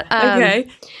about that. Okay.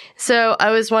 So I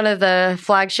was one of the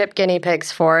flagship guinea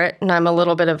pigs for it, and I'm a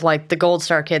little bit of the gold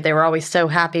star kid. They were always so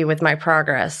happy with my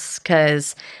progress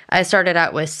because I started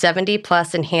out with 70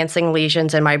 plus enhancing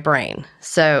lesions in my brain.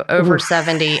 So over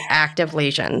 70 active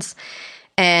lesions.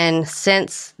 And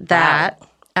since that,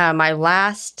 my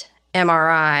last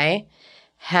MRI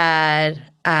had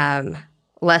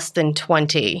less than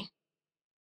 20.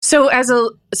 So as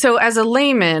a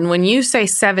layman, when you say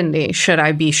 70, should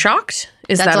I be shocked?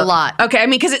 That's a lot. Okay,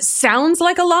 because it sounds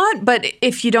like a lot, but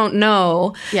if you don't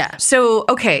know. Yeah. So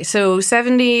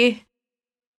 70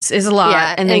 is a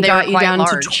lot, and they got you down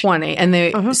to 20. And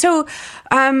they So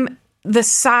the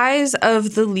size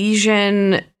of the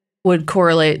lesion would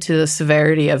correlate to the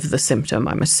severity of the symptom,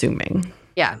 I'm assuming.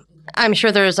 Yeah. I'm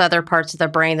sure there's other parts of the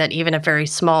brain that even a very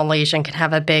small lesion can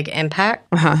have a big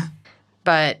impact.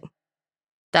 But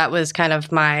that was kind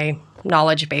of my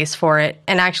knowledge base for it.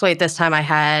 And actually at this time I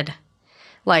had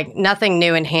like nothing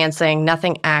new enhancing,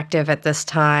 nothing active at this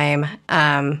time.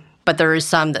 But there is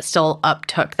some that still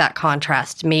uptook that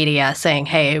contrast media saying,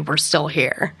 hey, we're still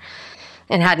here,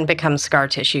 and hadn't become scar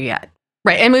tissue yet.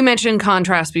 Right. And we mentioned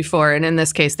contrast before, and in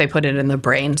this case, they put it in the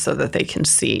brain so that they can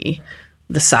see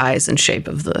the size and shape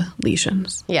of the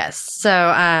lesions. Yes.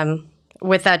 So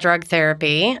with that drug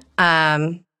therapy,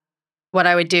 what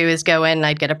I would do is go in and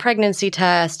I'd get a pregnancy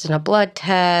test and a blood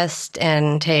test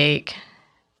and take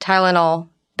Tylenol,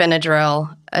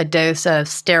 Benadryl, a dose of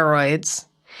steroids,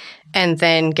 and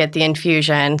then get the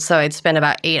infusion. So I'd spend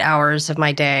about 8 hours of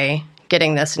my day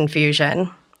getting this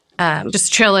infusion.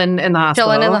 Just chilling in the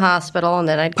hospital. Chilling in the hospital, and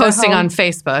then I'd posting go home. on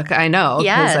Facebook. I know,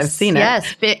 because I've seen it.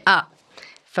 Yes,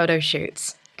 photo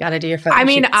shoots. Got to do your photo shoots. I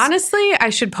mean, honestly,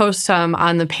 I should post some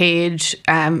on the page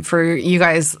for you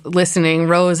guys listening.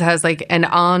 Rose has like an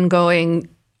ongoing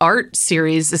art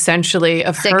series, essentially,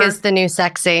 of Sick her. is the new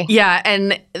sexy. Yeah,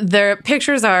 and their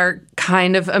pictures are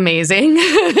kind of amazing.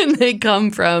 And they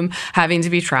come from having to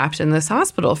be trapped in this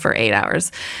hospital for 8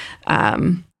 hours.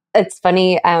 It's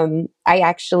funny.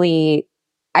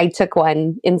 I took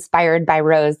one inspired by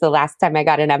Rose the last time I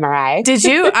got an MRI. Did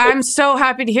you? I'm so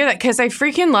happy to hear that because I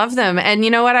freaking love them. And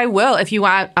you know what? I will. If you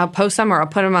want, I'll post them or I'll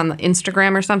put them on the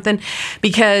Instagram or something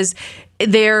because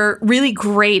they're really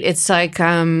great. It's like,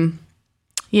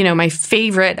 my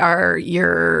favorite are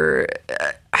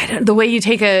the way you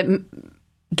take a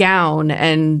gown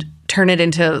and turn it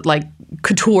into like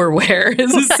couture wear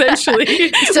is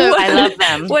essentially. So I love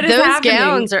them. What is those happening?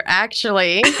 Gowns are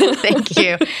actually, thank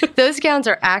you. Those gowns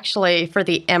are actually for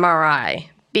the MRI.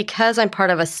 Because I'm part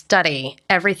of a study,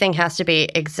 everything has to be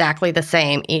exactly the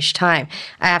same each time.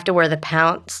 I have to wear the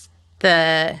pounce,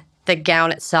 the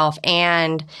gown itself,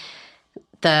 and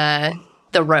the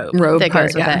robe that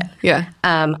goes with it. Yeah.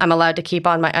 I'm allowed to keep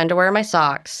on my underwear and my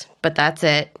socks, but that's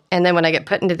it. And then when I get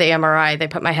put into the MRI, they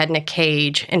put my head in a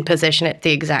cage and position it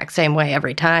the exact same way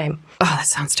every time. Oh, that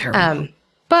sounds terrible.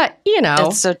 But,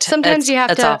 sometimes you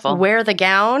have to awful. wear the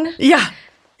gown. Yeah.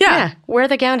 Wear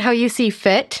the gown how you see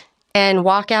fit and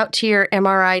walk out to your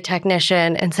MRI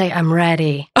technician and say, I'm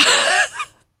ready.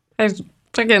 I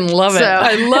fucking love it.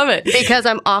 I love it. Because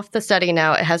I'm off the study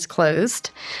now. It has closed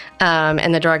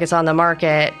and the drug is on the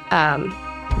market.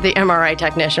 The MRI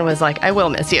technician was like, I will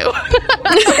miss you.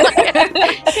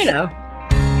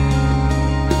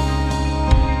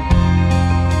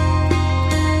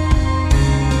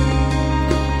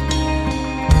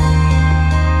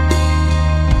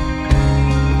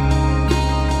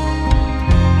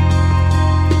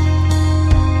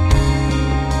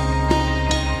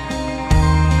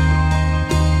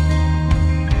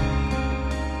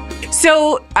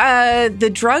 So the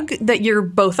drug that you're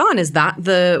both on, is that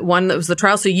the one that was the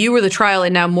trial? So you were the trial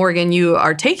and now Morgan, you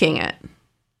are taking it.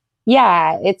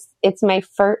 Yeah, it's my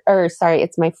fourth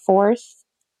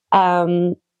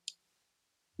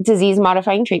disease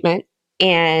modifying treatment.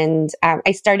 And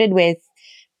I started with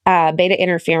beta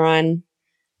interferon.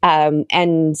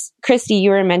 And Christy, you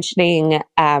were mentioning,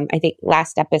 I think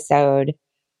last episode,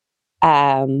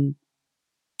 or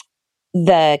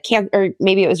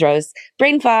maybe it was Rose,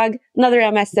 brain fog,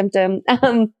 another MS symptom.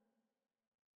 Chemo.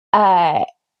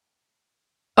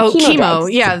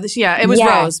 Drugs. Yeah. It was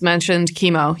Rose mentioned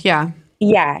chemo. Yeah.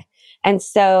 Yeah. And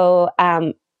so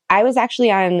I was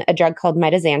actually on a drug called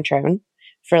mitoxantrone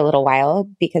for a little while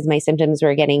because my symptoms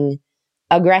were getting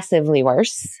aggressively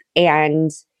worse.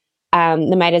 And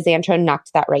the mitoxantrone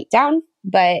knocked that right down.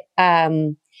 But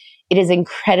it is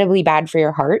incredibly bad for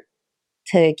your heart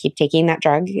to keep taking that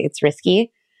drug. It's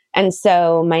risky. And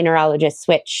so my neurologist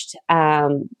switched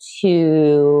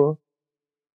to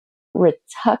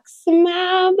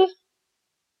rituximab,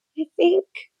 I think.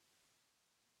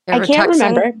 I can't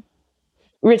remember.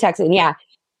 Rituxan, yeah.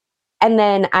 And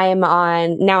then I'm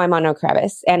on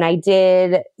Ocrevus. And I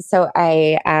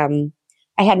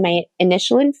had my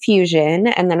initial infusion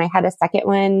and then I had a second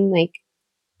one,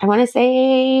 I want to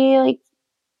say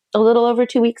a little over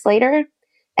 2 weeks later.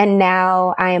 And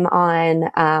now I'm on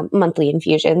monthly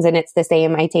infusions and it's the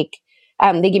same. I take,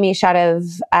 they give me a shot of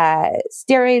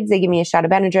steroids, they give me a shot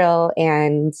of Benadryl,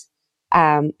 and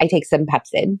I take some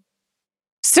Pepcid.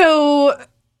 So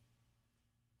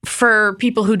for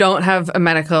people who don't have a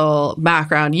medical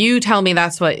background, you tell me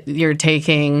that's what you're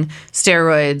taking,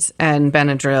 steroids and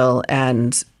Benadryl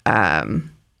and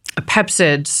a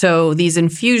Pepcid. So these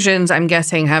infusions, I'm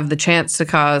guessing, have the chance to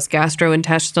cause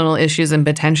gastrointestinal issues and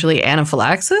potentially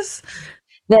anaphylaxis?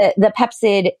 The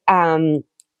Pepcid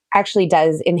actually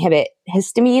does inhibit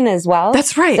histamine as well.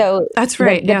 That's right. So that's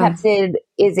right. The Pepcid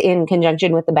is in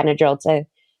conjunction with the Benadryl to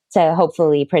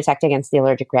hopefully protect against the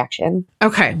allergic reaction.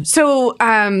 Okay. So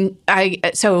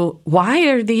so why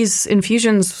are these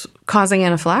infusions causing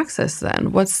anaphylaxis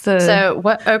then? So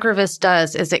what Ocrevus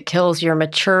does is it kills your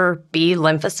mature B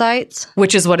lymphocytes.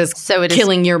 Which is what is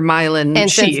killing your myelin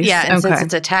sheath. Since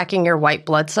it's attacking your white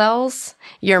blood cells,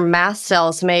 your mast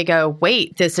cells may go,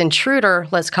 wait, this intruder,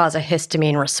 let's cause a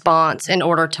histamine response in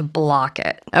order to block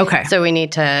it. Okay. So we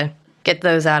need to get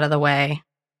those out of the way.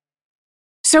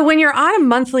 So when you're on a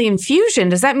monthly infusion,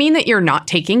 does that mean that you're not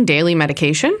taking daily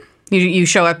medication? You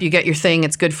show up, you get your thing,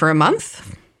 it's good for a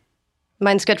month?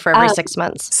 Mine's good for every 6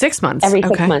 months. 6 months? Every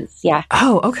 6 months, yeah.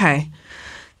 Oh, okay.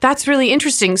 That's really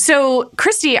interesting. So,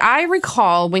 Christy, I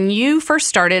recall when you first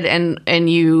started and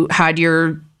you had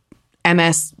your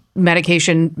MS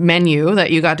medication menu that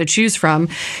you got to choose from,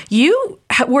 you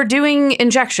were doing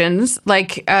injections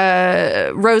like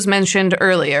Rose mentioned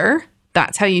earlier.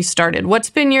 That's how you started. What's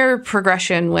been your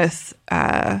progression with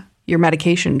your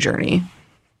medication journey?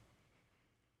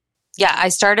 Yeah, I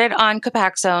started on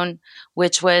Copaxone,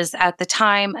 which was at the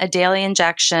time a daily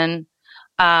injection.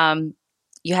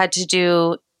 You had to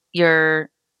do your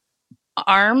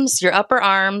arms, your upper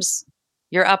arms,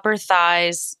 your upper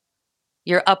thighs,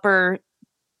 your upper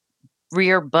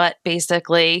rear butt,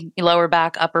 basically, lower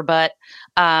back, upper butt,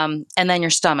 and then your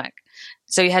stomach.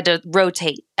 So you had to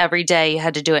rotate every day. You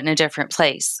had to do it in a different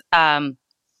place. Then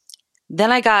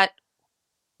I got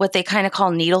what they kind of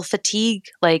call needle fatigue.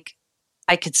 Like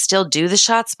I could still do the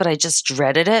shots, but I just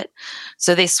dreaded it.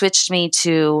 So they switched me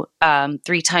to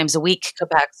 3 times a week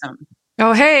Copaxone.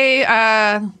 Oh, hey,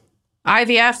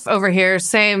 IVF over here.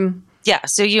 Same. Yeah,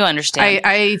 so you understand.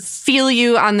 I feel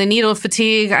you on the needle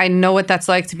fatigue. I know what that's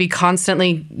like to be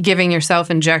constantly giving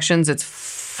yourself injections. It's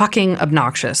fucking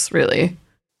obnoxious, really.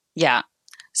 Yeah.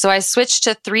 So I switched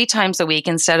to 3 times a week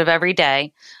instead of every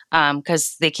day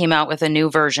because they came out with a new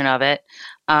version of it.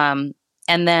 And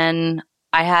then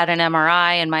I had an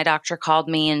MRI and my doctor called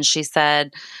me and she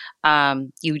said,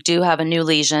 you do have a new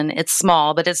lesion. It's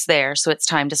small, but it's there. So it's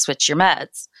time to switch your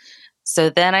meds. So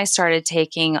then I started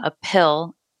taking a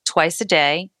pill twice a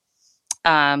day.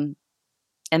 And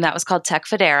that was called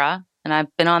Tecfidera. And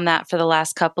I've been on that for the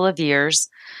last couple of years.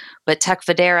 But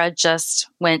Tecfidera just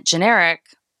went generic,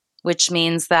 which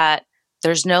means that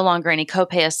there's no longer any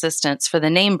copay assistance for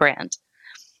the name brand.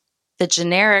 The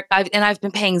generic, I've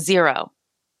been paying $0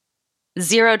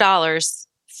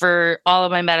 for all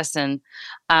of my medicine.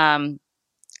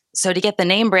 So to get the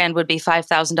name brand would be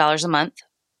 $5,000 a month.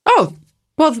 Oh,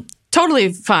 well,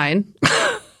 totally fine.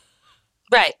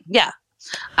 Right. Yeah.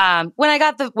 When I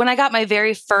got my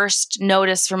very first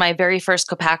notice for my very first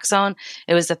Copaxone,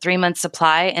 it was a 3-month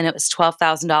supply and it was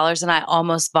 $12,000 and I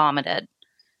almost vomited.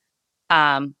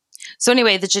 So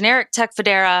anyway, the generic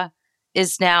Tecfidera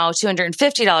is now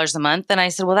 $250 a month. And I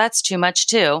said, well, that's too much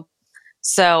too.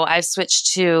 So I've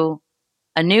switched to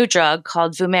a new drug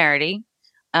called Vumerity.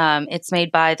 It's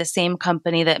made by the same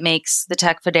company that makes the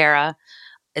Tecfidera.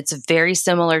 It's a very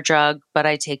similar drug, but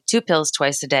I take 2 pills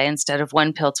twice a day instead of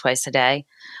 1 pill twice a day.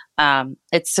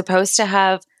 It's supposed to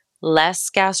have less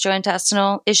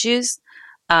gastrointestinal issues.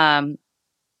 And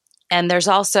there's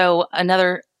also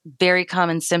another very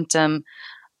common symptom,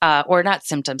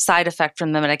 side effect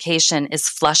from the medication is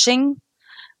flushing,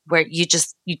 where you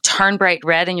turn bright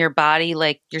red in your body,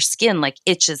 like your skin like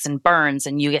itches and burns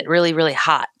and you get really, really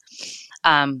hot.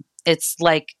 It's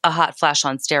like a hot flash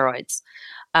on steroids.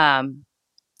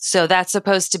 So that's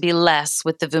supposed to be less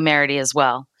with the Vumerity as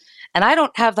well. And I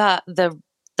don't have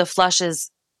the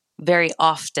flushes very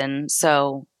often,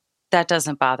 so that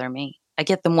doesn't bother me. I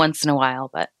get them once in a while,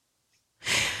 but.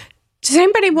 Does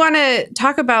anybody want to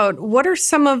talk about what are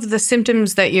some of the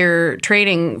symptoms that you're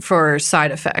trading for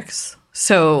side effects?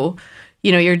 So,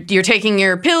 you're taking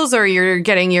your pills or you're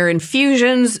getting your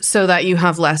infusions so that you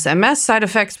have less MS side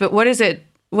effects, but what is it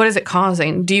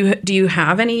causing? Do you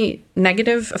have any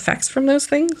negative effects from those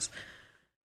things?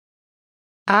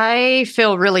 I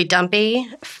feel really dumpy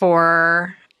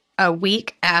for a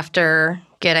week after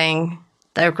getting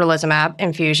the ocrelizumab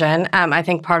infusion. I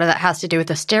think part of that has to do with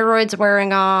the steroids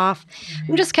wearing off.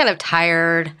 I'm just kind of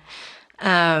tired.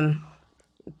 And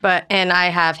I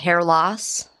have hair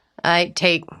loss. I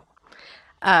take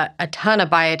a ton of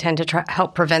biotin to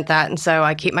help prevent that. And so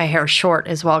I keep my hair short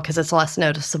as well because it's less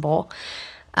noticeable.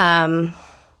 Other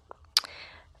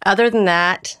than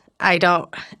that, I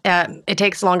don't, it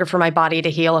takes longer for my body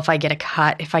to heal if I get a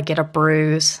cut, if I get a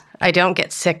bruise. I don't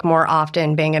get sick more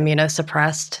often being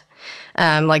immunosuppressed.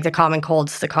 Like the common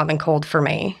cold's the common cold for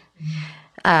me.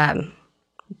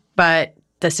 But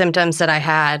the symptoms that I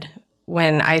had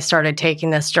when I started taking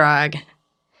this drug,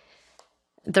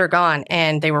 they're gone,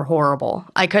 and they were horrible.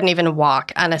 I couldn't even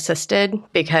walk unassisted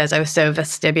because I was so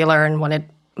vestibular and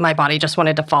my body just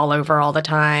wanted to fall over all the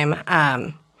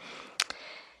time.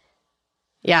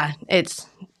 Yeah, it's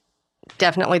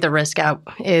definitely the risk out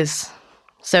is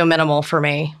so minimal for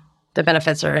me. The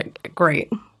benefits are great.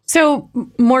 So,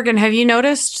 Morgan, have you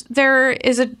noticed there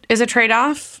is a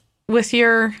trade-off with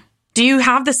your... Do you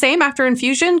have the same after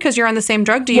infusion because you're on the same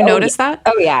drug? Do you notice that?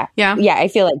 Oh, yeah. Yeah. Yeah, I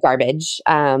feel like garbage.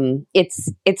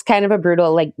 It's kind of a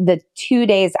brutal, like the 2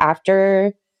 days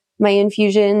after my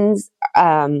infusions,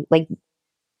 like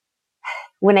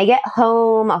when I get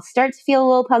home, I'll start to feel a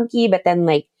little punky, but then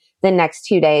like the next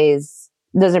 2 days,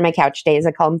 those are my couch days.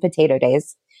 I call them potato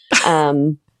days.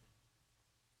 When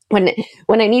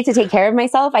I need to take care of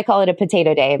myself, I call it a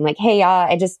potato day. I'm like, hey, y'all,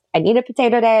 I need a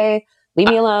potato day. Leave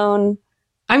me alone.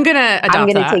 I'm gonna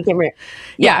adopt that. Take him.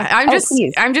 Yeah, I'm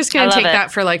just gonna take it.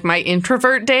 that for like my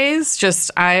introvert days. Just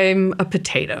I'm a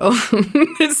potato.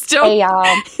 Hey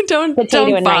y'all, don't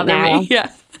potatoing bother right me.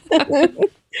 Yeah.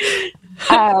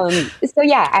 So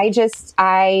yeah,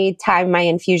 I time my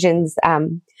infusions.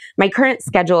 My current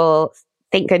schedule,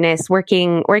 thank goodness,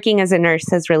 working as a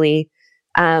nurse has really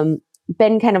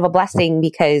been kind of a blessing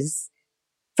because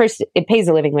first it pays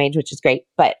a living wage, which is great,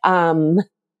 but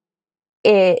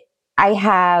I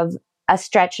have a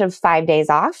stretch of 5 days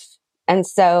off. And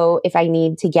so if I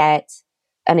need to get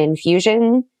an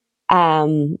infusion,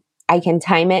 I can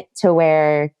time it to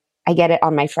where I get it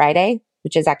on my Friday,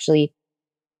 which is actually,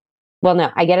 well, no,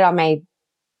 I get it on my,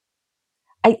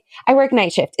 I work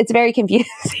night shift. It's very confusing.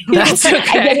 That's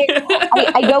okay.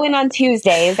 I go in on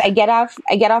Tuesdays. I get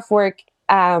off work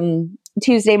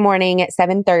Tuesday morning at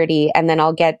 7:30, and then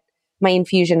I'll get my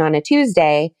infusion on a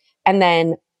Tuesday. And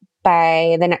then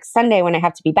by the next Sunday when I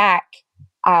have to be back,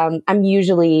 I'm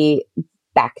usually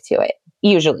back to it.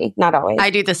 Usually, not always. I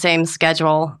do the same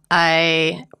schedule.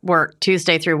 I work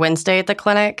Tuesday through Wednesday at the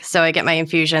clinic, so I get my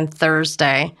infusion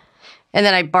Thursday. And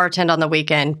then I bartend on the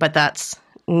weekend, but that's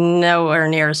nowhere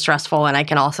near as stressful, and I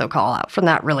can also call out from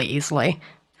that really easily.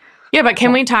 Yeah, but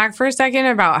can we talk for a second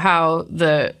about how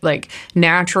the like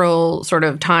natural sort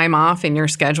of time off in your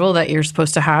schedule that you're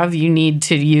supposed to have, you need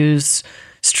to use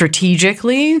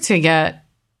strategically to get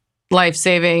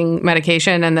life-saving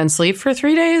medication and then sleep for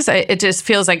 3 days? It just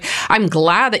feels like, I'm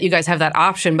glad that you guys have that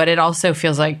option, but it also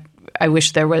feels like I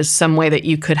wish there was some way that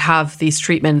you could have these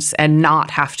treatments and not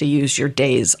have to use your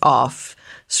days off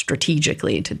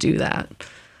strategically to do that.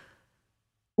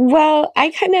 Well,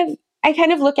 I kind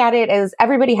of look at it as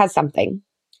everybody has something.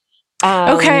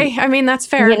 Okay. I mean, that's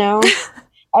fair. You know,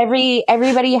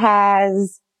 everybody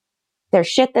has their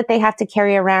shit that they have to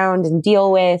carry around and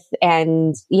deal with.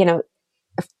 And, you know,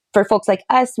 for folks like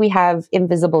us, we have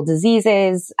invisible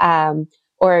diseases,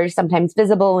 or sometimes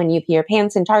visible when you pee your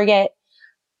pants in Target.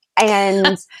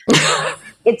 And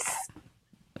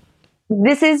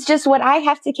this is just what I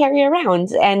have to carry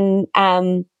around. And,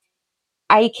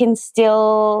 I can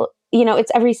still, you know,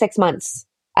 it's every 6 months.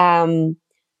 I'm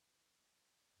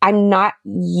not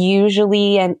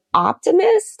usually an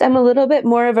optimist. I'm a little bit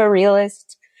more of a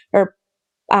realist or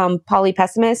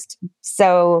polypessimist.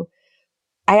 So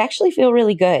I actually feel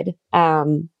really good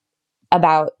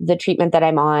about the treatment that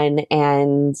I'm on.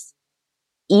 And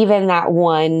even that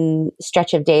one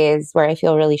stretch of days where I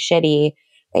feel really shitty,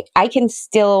 like I can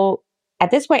still,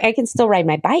 at this point, I can still ride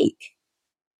my bike.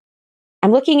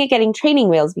 I'm looking at getting training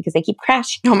wheels because I keep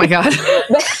crashing. Oh my God.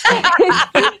 but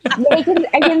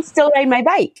I can still ride my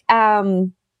bike.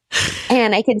 And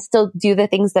I can still do the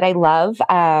things that I love.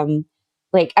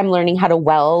 Like I'm learning how to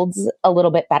weld a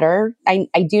little bit better. I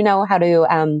do know how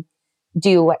to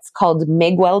do what's called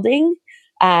MIG welding.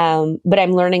 But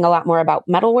I'm learning a lot more about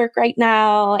metalwork right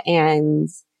now. And,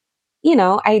 you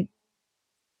know,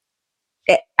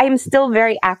 I'm still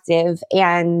very active,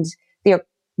 and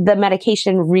the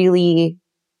medication really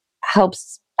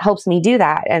helps me do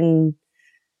that. And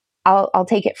I'll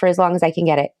take it for as long as I can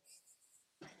get it.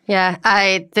 Yeah,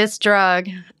 this drug,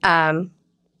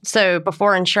 so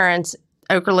before insurance,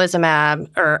 ocrelizumab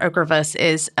or Ocrevus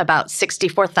is about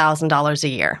 $64,000 a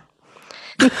year.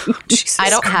 I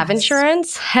don't have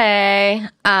insurance. Hey,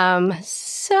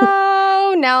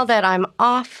 so now that I'm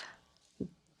off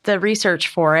the research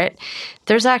for it,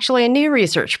 there's actually a new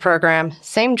research program.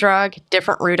 Same drug,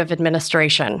 different route of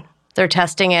administration. They're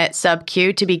testing it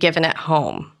sub-Q to be given at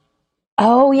home.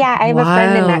 Oh, yeah. I have a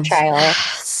friend in that trial.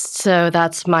 So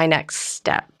that's my next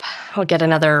step. I'll get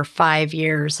another 5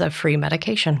 years of free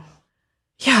medication.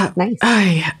 Yeah. Nice.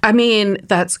 I mean,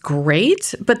 that's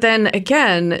great. But then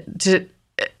again,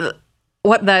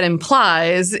 what that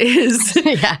implies is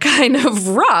kind of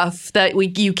rough, that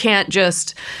you can't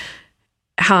just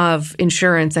have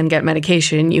insurance and get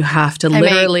medication. You have to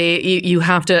you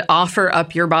have to offer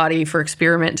up your body for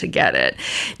experiment to get it.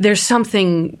 There's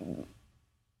something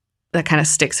that kind of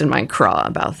sticks in my craw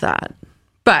about that.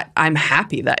 But I'm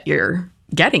happy that you're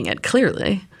getting it,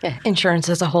 clearly. Yeah, insurance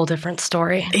is a whole different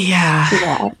story.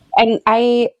 Yeah. And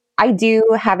I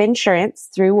do have insurance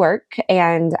through work,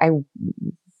 and I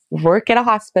work at a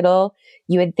hospital.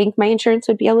 You would think my insurance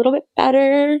would be a little bit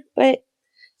better, but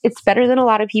it's better than a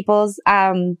lot of people's.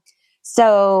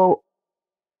 So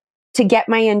to get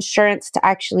my insurance to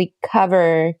actually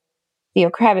cover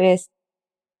Sclerosis,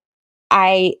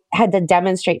 I had to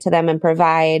demonstrate to them and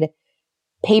provide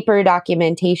paper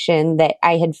documentation that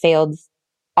I had failed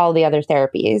all the other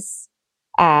therapies.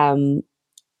 And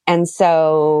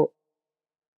so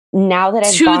now that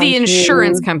I've to the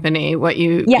insurance company, what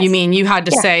you mean, you had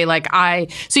to say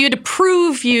so you had to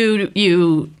prove you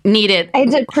need it. I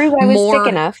had to prove I was sick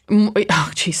enough.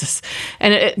 Oh, Jesus.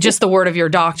 And just the word of your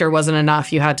doctor wasn't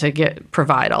enough. You had to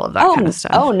provide all of that kind of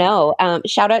stuff. Oh no.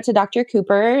 Shout out to Dr.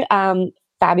 Cooper,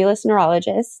 fabulous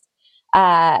neurologist.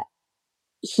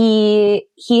 He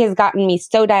has gotten me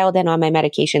so dialed in on my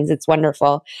medications. It's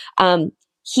wonderful.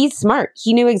 He's smart.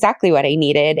 He knew exactly what I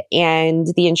needed. And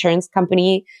the insurance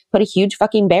company put a huge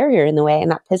fucking barrier in the way.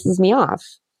 And that pisses me off.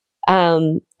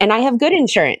 And I have good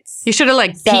insurance. You should have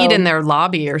peed in their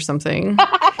lobby or something.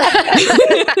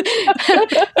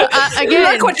 Again,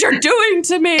 look what you're doing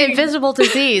to me. Invisible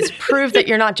disease. Prove that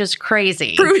you're not just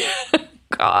crazy.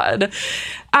 God.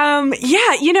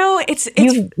 It's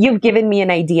you've given me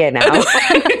an idea now.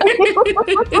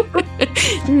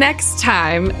 Next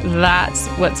time, that's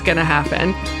what's going to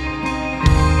happen.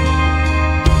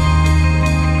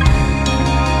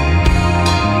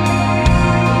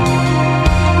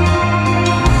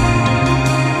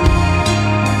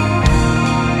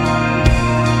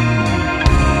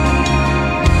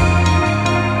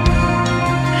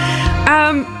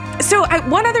 So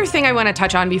one other thing I want to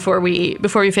touch on before we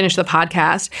finish the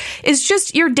podcast is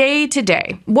just your day to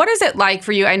day. What is it like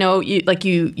for you? I know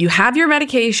you have your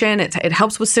medication. It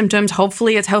helps with symptoms.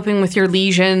 Hopefully it's helping with your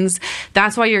lesions.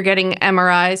 That's why you're getting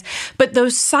MRIs. But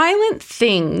those silent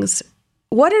things,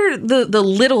 what are the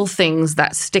little things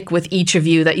that stick with each of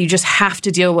you that you just have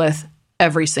to deal with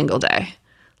every single day?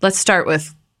 Let's start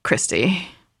with Christy.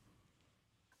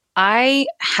 I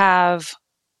have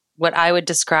what I would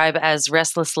describe as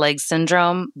restless leg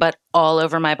syndrome, but all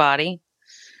over my body.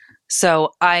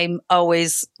 So I'm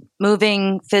always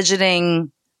moving,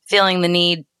 fidgeting, feeling the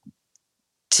need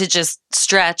to just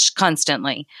stretch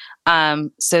constantly.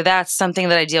 So that's something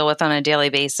that I deal with on a daily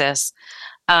basis.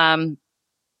 And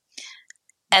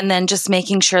then just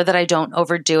making sure that I don't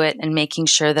overdo it and making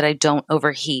sure that I don't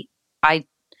overheat. I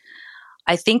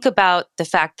think about the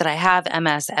fact that I have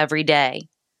MS every day.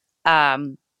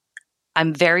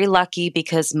 I'm very lucky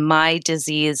because my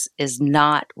disease is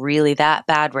not really that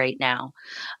bad right now.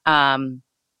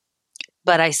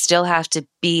 But I still have to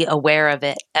be aware of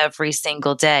it every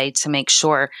single day to make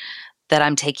sure that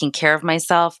I'm taking care of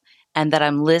myself and that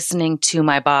I'm listening to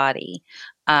my body.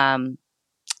 When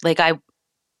I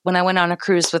went on a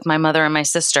cruise with my mother and my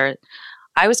sister,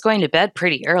 I was going to bed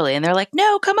pretty early and they're like,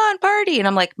 no, come on, party. And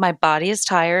I'm like, my body is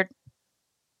tired.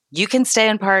 You can stay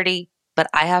and party, but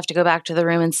I have to go back to the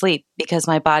room and sleep because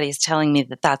my body is telling me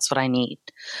that that's what I need.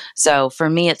 So for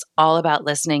me, it's all about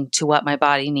listening to what my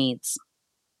body needs.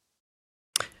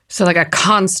 So a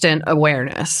constant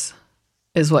awareness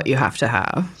is what you have to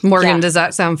have. Morgan, Does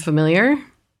that sound familiar?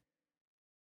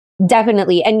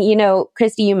 Definitely. And,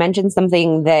 Christy, you mentioned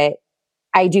something that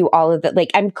I do all of that.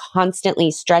 I'm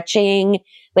constantly stretching,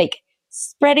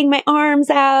 spreading my arms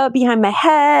out behind my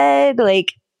head,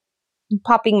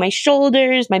 popping my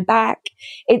shoulders, my back.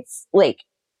 It's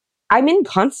I'm in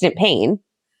constant pain,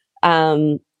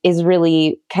 is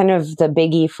really kind of the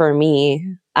biggie for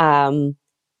me. And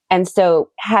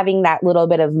so having that little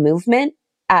bit of movement,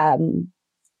 and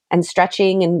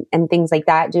stretching and things like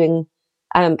that, doing,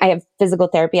 I have physical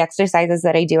therapy exercises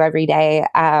that I do every day.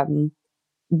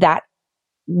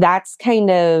 That's kind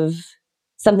of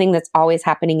something that's always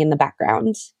happening in the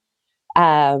background.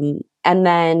 And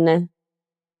then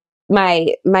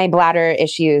my bladder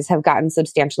issues have gotten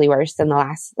substantially worse in the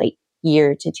last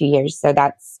year to 2 years. So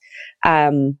that's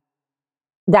a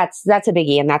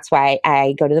biggie. And that's why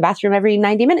I go to the bathroom every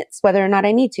 90 minutes, whether or not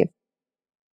I need to.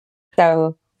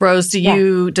 So Rose,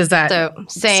 does that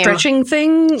same stretching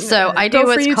thing? So I do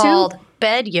what's called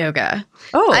bed yoga.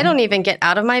 Oh, I don't even get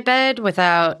out of my bed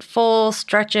without full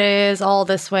stretches all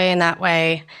this way and that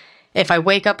way. if I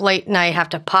wake up late and I have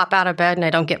to pop out of bed and I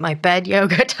don't get my bed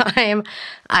yoga time,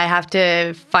 I have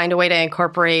to find a way to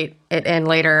incorporate it in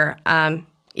later.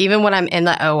 Even when I'm in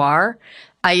the OR,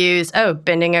 I use,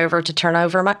 bending over to turn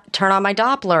on my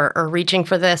Doppler, or reaching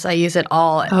for this. I use it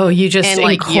all. Oh, you just in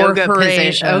like yoga incorporate.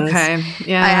 positions. Okay.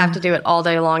 Yeah. I have to do it all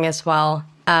day long as well.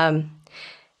 And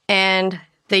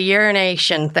the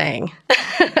urination thing.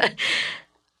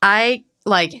 I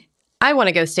want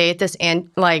to go stay at this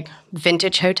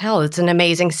vintage hotel. It's an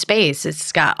amazing space.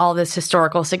 It's got all this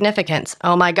historical significance.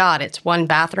 Oh my God, it's one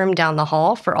bathroom down the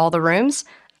hall for all the rooms.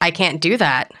 I can't do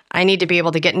that. I need to be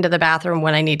able to get into the bathroom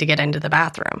when I need to get into the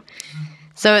bathroom.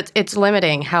 So it's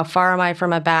limiting. How far am I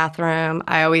from a bathroom?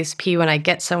 I always pee when I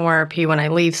get somewhere, pee when I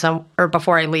leave or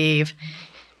before I leave.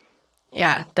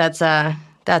 Yeah, that's a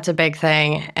big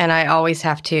thing. And I always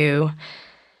have to.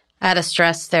 I had a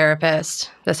stress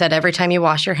therapist that said, every time you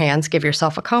wash your hands, give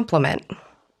yourself a compliment.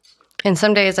 And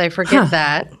some days I forget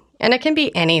that. And it can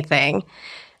be anything.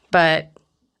 But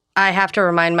I have to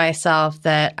remind myself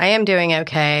that I am doing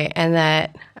okay and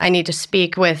that I need to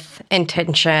speak with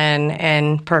intention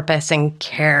and purpose and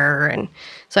care. And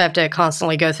so I have to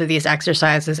constantly go through these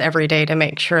exercises every day to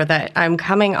make sure that I'm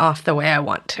coming off the way I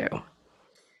want to.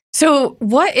 So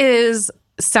what is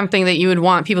something that you would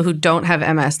want people who don't have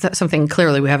MS, that's something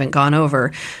clearly we haven't gone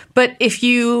over, but if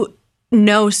you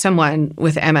know someone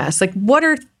with MS, like what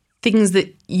are things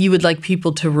that you would like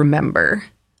people to remember?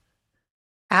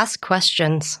 Ask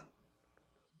questions.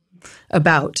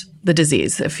 About the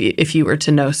disease, if you were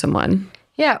to know someone.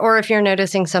 Yeah, or if you're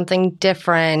noticing something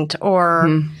different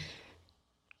or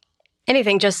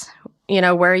anything, just,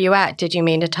 where are you at? Did you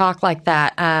mean to talk like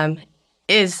that? I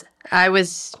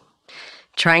was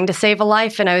trying to save a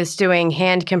life and I was doing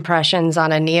hand compressions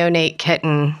on a neonate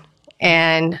kitten,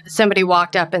 and somebody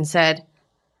walked up and said,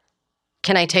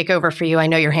 "Can I take over for you? I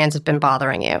know your hands have been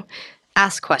bothering you."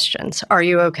 Ask questions. Are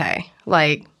you okay?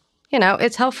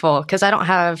 It's helpful because I don't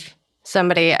have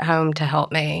somebody at home to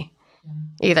help me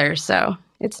either. So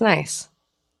it's nice.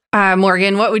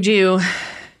 Morgan, what would you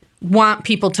want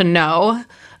people to know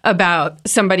about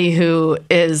somebody who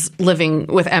is living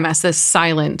with MS, this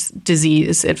silent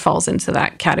disease? It falls into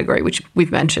that category, which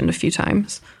we've mentioned a few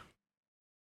times.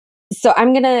 So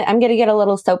I'm gonna get a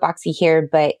little soapboxy here,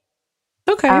 but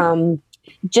okay.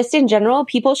 Just in general,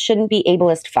 people shouldn't be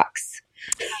ableist fucks.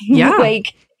 Yeah.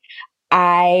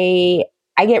 I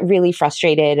get really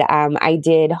frustrated. I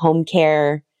did home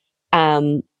care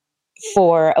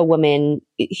for a woman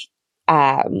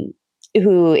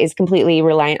who is completely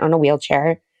reliant on a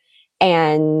wheelchair.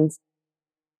 And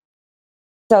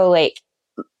so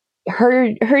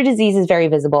her disease is very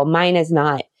visible. Mine is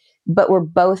not, but we're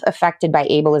both affected by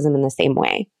ableism in the same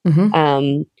way.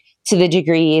 Mm-hmm. To the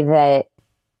degree that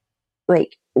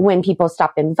when people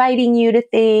stop inviting you to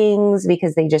things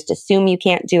because they just assume you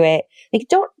can't do it,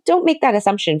 don't make that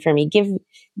assumption for me. Give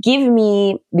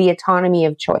me the autonomy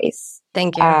of choice.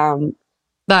 Thank you.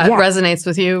 That resonates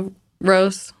with you,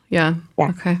 Rose? Yeah.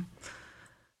 Okay.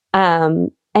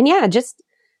 And just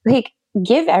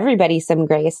give everybody some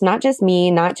grace, not just me,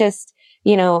 not just,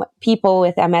 people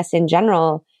with MS in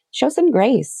general. Show some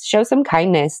grace, show some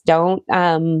kindness. Don't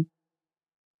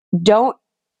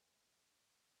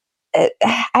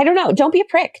I don't know. Don't be a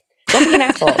prick. Don't be an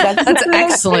asshole. That's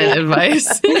excellent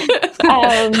advice.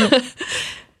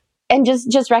 And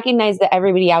just recognize that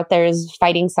everybody out there is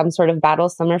fighting some sort of battle.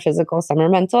 Some are physical, some are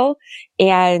mental.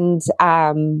 And,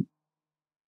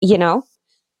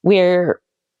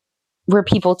 we're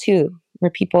people too. We're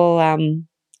people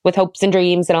with hopes and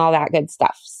dreams and all that good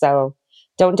stuff. So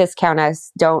don't discount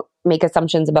us. Don't make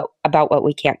assumptions about what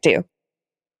we can't do.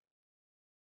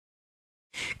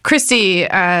 Christy,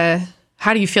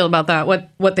 how do you feel about that?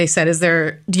 What they said? Does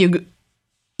that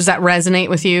resonate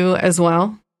with you as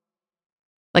well?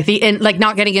 Like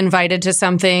not getting invited to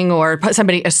something, or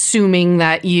somebody assuming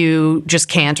that you just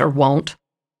can't or won't?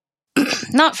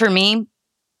 Not for me.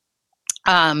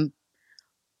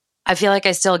 I feel like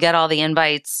I still get all the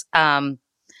invites,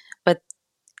 but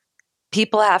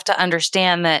people have to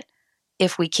understand that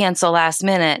if we cancel last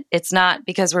minute, it's not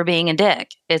because we're being a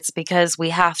dick. It's because we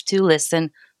have to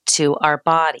listen to our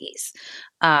bodies.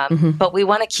 But we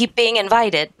want to keep being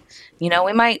invited. We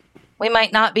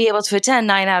might not be able to attend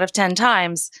 9 out of 10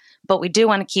 times, but we do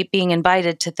want to keep being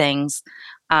invited to things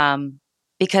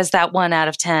because that 1 out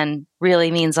of 10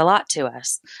 really means a lot to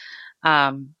us.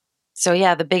 So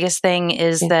the biggest thing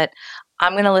is that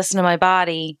I'm going to listen to my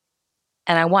body,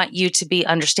 and I want you to be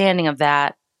understanding of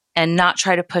that and not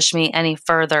try to push me any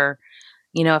further.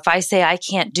 If I say I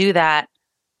can't do that,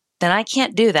 then I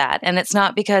can't do that. And it's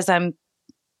not because I'm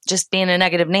just being a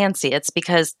negative Nancy. It's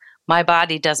because my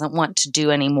body doesn't want to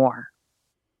do anymore.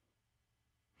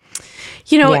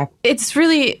 It's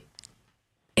really,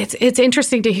 it's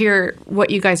interesting to hear what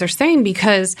you guys are saying,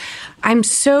 because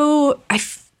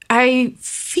I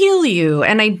feel you,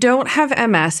 and I don't have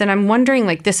MS, and I'm wondering,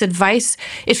 like, this advice,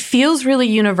 it feels really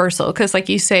universal, because like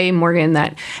you say, Morgan,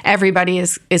 that everybody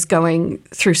is going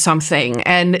through something,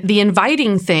 and the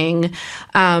inviting thing,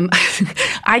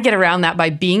 I get around that by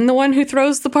being the one who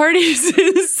throws the parties,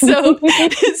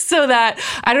 so that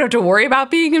I don't have to worry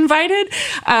about being invited.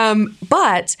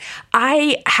 But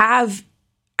I have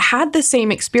had the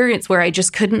same experience where I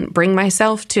just couldn't bring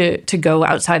myself to go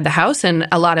outside the house. And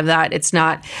a lot of that, it's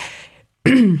not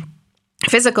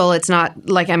physical, it's not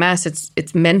like MS,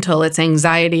 it's mental, it's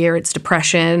anxiety, or it's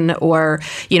depression, or,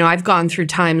 I've gone through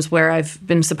times where I've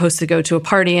been supposed to go to a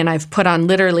party and I've put on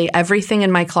literally everything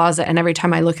in my closet, and every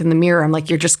time I look in the mirror, I'm like,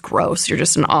 you're just gross, you're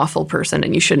just an awful person,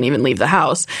 and you shouldn't even leave the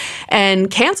house, and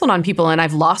canceled on people, and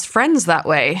I've lost friends that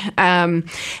way.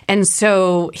 And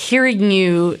so hearing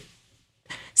you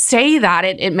say that,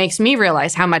 it makes me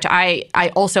realize how much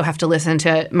I also have to listen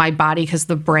to my body, because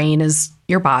the brain is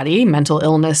your body. Mental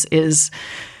illness is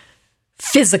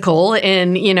physical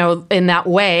in that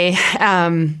way.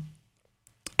 And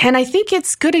I think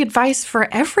it's good advice for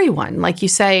everyone. Like you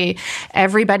say,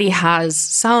 everybody has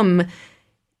some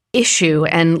issue,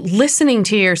 and listening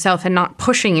to yourself and not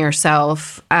pushing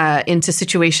yourself into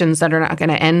situations that are not going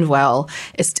to end well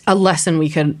is a lesson we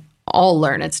could all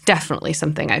learn. It's definitely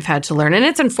something I've had to learn. And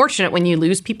it's unfortunate when you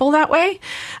lose people that way.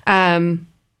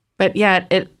 But yeah,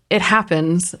 it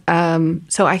happens.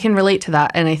 So I can relate to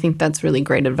that. And I think that's really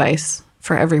great advice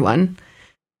for everyone.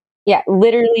 Yeah,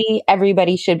 literally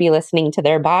everybody should be listening to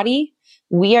their body.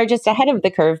 We are just ahead of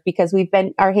the curve because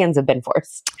our hands have been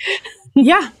forced.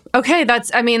 Yeah. Okay.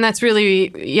 That's a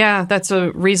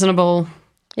reasonable.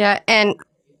 Yeah. And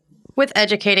with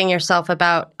educating yourself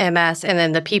about MS and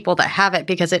then the people that have it,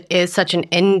 because it is such an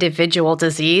individual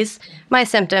disease, my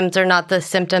symptoms are not the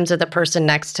symptoms of the person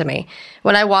next to me.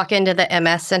 When I walk into the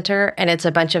MS center and it's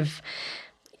a bunch of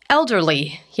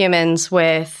elderly humans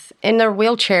in their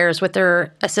wheelchairs with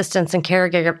their assistants and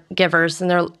caregivers,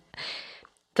 and they're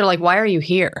like, why are you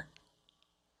here?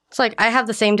 It's like, I have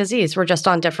the same disease. We're just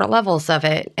on different levels of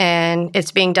it. And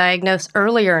it's being diagnosed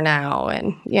earlier now.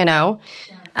 And,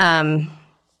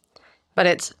 but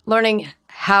it's learning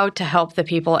how to help the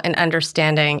people and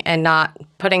understanding, and not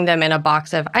putting them in a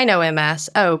box of, I know MS.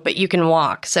 Oh, but you can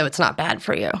walk, so it's not bad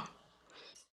for you.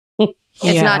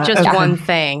 It's not just one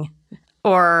thing.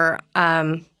 Or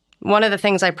one of the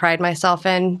things I pride myself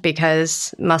in,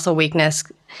 because muscle weakness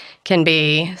can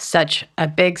be such a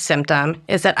big symptom,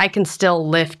 is that I can still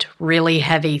lift really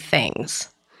heavy things.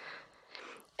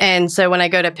 And so when I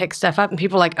go to pick stuff up and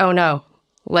people are like, oh no,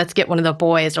 let's get one of the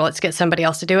boys or let's get somebody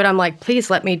else to do it, I'm like, please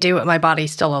let me do what my body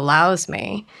still allows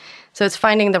me. So it's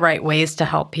finding the right ways to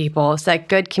help people. It's that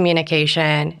good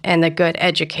communication and the good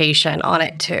education on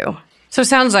it too. So it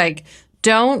sounds like,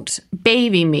 don't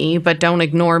baby me, but don't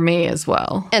ignore me as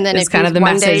well. And then it's kind of the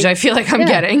message I feel like I'm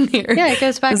getting here. Yeah, it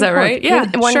goes back. Is that right? Yeah.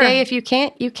 One day, if you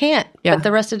can't, you can't. Yeah. But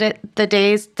the rest of the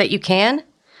days that you can,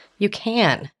 you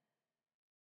can.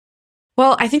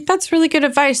 Well, I think that's really good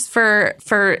advice for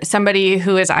somebody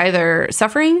who is either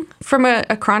suffering from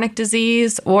a chronic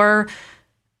disease, or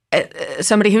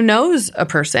somebody who knows a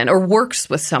person or works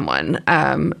with someone,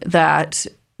 that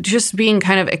just being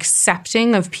kind of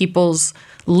accepting of people's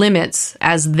limits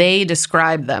as they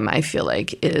describe them, I feel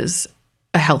like, is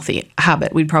a healthy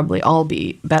habit. We'd probably all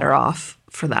be better off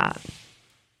for that.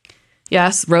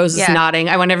 Yes, Rose is nodding.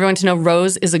 I want everyone to know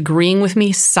Rose is agreeing with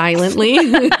me silently.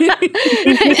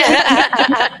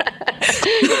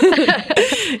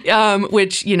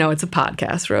 Which, it's a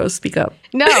podcast, Rose. Speak up.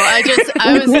 No,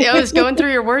 I was going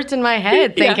through your words in my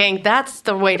head thinking that's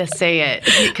the way to say it.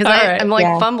 Because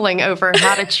I'm fumbling over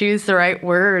how to choose the right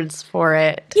words for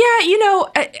it.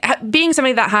 Yeah, being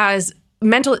somebody that has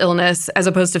mental illness as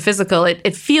opposed to physical,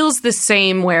 it feels the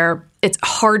same, where it's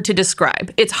hard to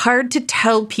describe. It's hard to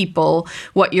tell people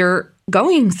what you're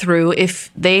going through if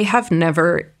they have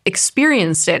never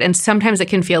experienced it. And sometimes it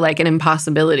can feel like an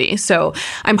impossibility. So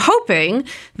I'm hoping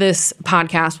this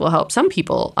podcast will help some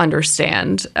people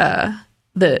understand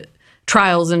the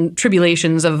trials and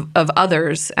tribulations of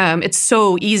others. It's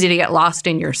so easy to get lost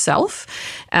in yourself.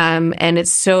 And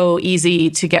it's so easy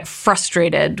to get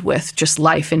frustrated with just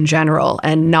life in general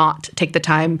and not take the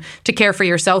time to care for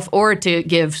yourself or to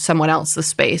give someone else the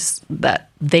space that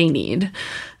they need.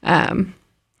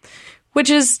 Which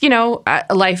is, a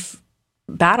life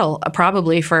battle,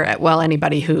 probably for,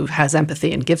 anybody who has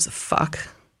empathy and gives a fuck.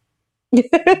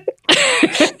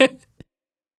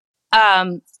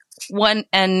 one,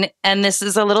 and this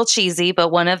is a little cheesy, but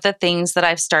one of the things that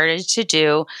I've started to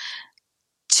do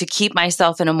to keep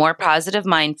myself in a more positive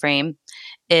mind frame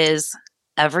is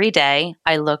every day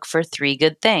I look for 3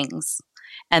 good things.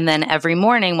 And then every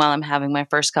morning while I'm having my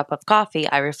first cup of coffee,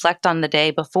 I reflect on the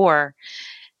day before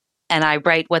and I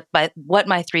write what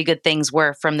my 3 good things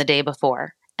were from the day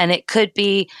before. And it could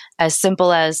be as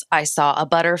simple as I saw a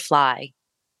butterfly.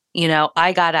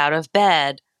 I got out of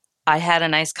bed. I had a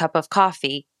nice cup of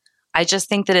coffee. I just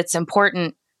think that it's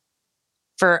important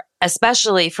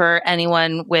especially for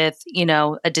anyone with,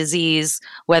 a disease,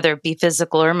 whether it be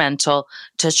physical or mental,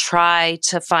 to try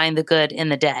to find the good in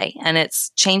the day. And it's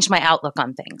changed my outlook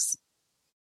on things.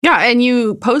 Yeah. And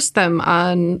you post them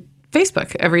on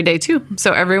Facebook every day too.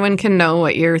 So everyone can know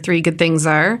what your 3 good things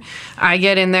are. I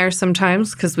get in there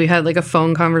sometimes because we had like a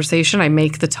phone conversation. I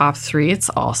make the top 3.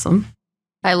 It's awesome.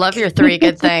 I love your 3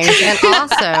 good things. And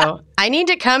also, I need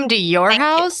to come to your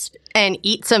house and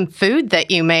eat some food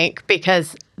that you make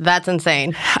because that's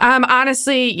insane.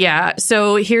 Honestly, yeah.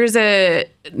 So here's a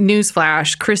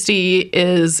newsflash. Christy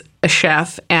is a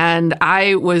chef, and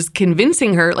I was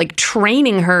convincing her, like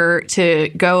training her to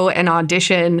go and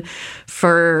audition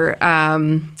for,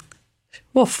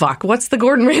 what's the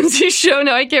Gordon Ramsay show?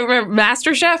 No, I can't remember.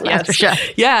 MasterChef? Yes.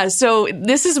 MasterChef. Yeah. So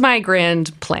this is my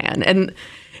grand plan. And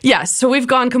yes, so we've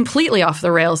gone completely off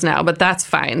the rails now, but that's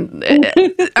fine.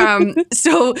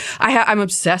 So I'm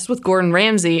obsessed with Gordon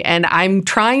Ramsay, and I'm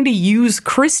trying to use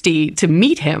Christy to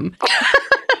meet him.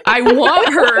 I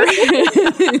want her.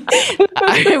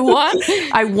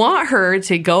 I want her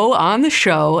to go on the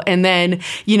show, and then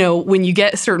when you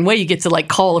get a certain way, you get to like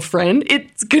call a friend.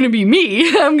 It's gonna be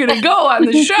me. I'm gonna go on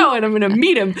the show, and I'm gonna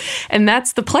meet him, and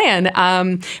that's the plan.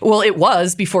 Well, it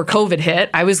was before COVID hit.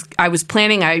 I was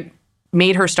planning. I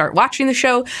made her start watching the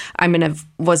show.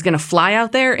 Was gonna fly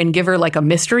out there and give her like a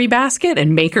mystery basket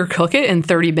and make her cook it in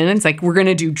 30 minutes. Like we're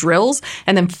gonna do drills,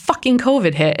 and then fucking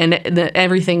COVID hit, and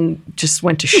everything just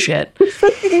went to shit.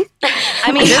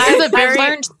 I mean, this is a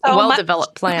very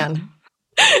well-developed plan.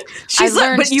 She's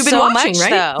learned, but you've been watching,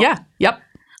 right? Though. Yeah. Yep.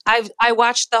 I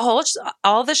watched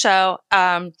all the show.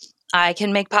 I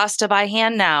can make pasta by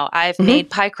hand now. I've made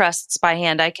pie crusts by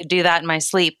hand. I could do that in my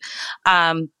sleep.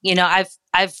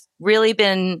 I've really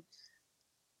been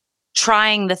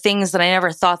trying the things that I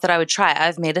never thought that I would try.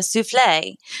 I've made a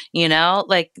souffle,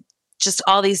 like just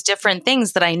all these different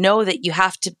things that I know that you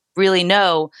have to really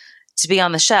know to be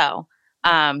on the show.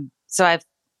 So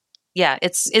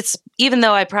it's even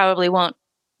though I probably won't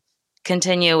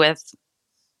continue with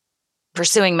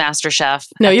pursuing MasterChef.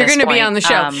 No, you're going to be on the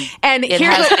show. And here's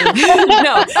you're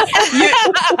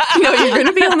going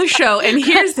to be on the show. And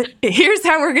here's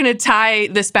how we're going to tie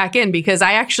this back in, because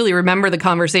I actually remember the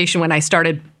conversation when I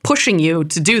started pushing you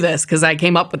to do this, because I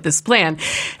came up with this plan.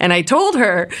 And I told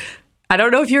her, I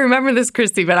don't know if you remember this,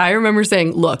 Christy, but I remember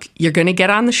saying, look, you're going to get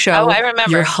on the show. Oh, I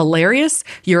remember. You're hilarious.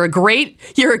 You're a great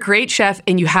chef,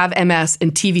 and you have MS,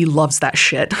 and TV loves that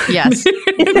shit. Yes.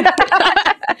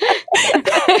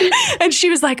 And she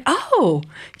was like, oh,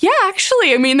 yeah,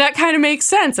 actually, I mean, that kind of makes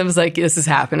sense. I was like, this is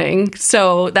happening.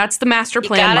 So that's the master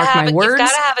plan, mark my words. You've got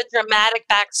to have a dramatic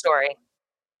backstory.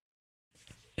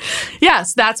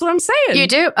 Yes, that's what I'm saying. You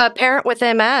do. A parent with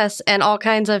MS and all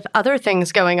kinds of other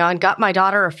things going on got my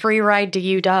daughter a free ride to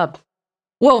UW.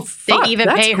 Well, they even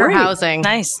pay her housing.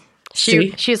 Nice.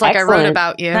 She's like, excellent. I wrote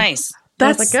about you. Nice.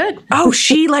 That's like, good. Oh,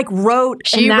 she like wrote.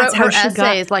 She wrote her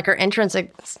essays, like her entrance,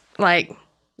 like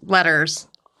letters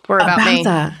were about me.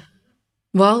 That.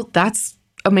 Well, that's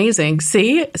amazing.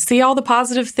 See all the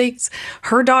positive things.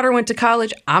 Her daughter went to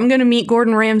college. I'm going to meet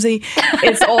Gordon Ramsay.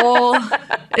 It's all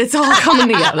coming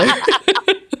together.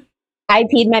 I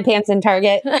peed my pants in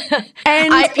Target.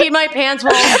 And I peed my pants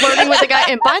while flirting with a guy.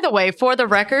 And by the way, for the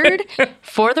record,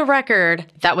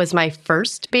 that was my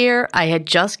first beer. I had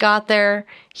just got there.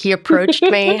 He approached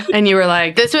me. And you were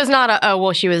like... This was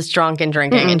not she was drunk and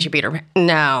drinking and she beat her.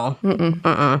 No.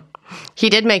 He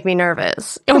did make me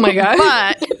nervous. Oh my God.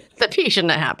 But the pee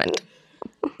shouldn't have happened.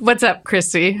 What's up,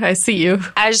 Christy? I see you.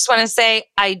 I just want to say,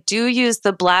 I do use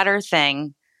the bladder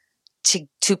thing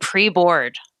to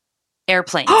pre-board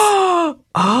airplanes. Oh,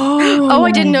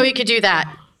 I didn't know you could do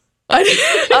that.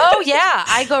 Oh, yeah.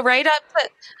 I go right up.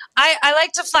 I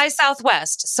like to fly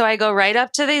Southwest. So I go right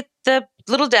up to the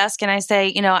little desk and I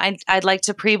say, I'd like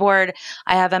to pre-board.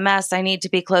 I have MS. I need to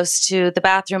be close to the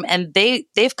bathroom. And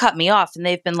they've cut me off and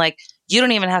they've been like, you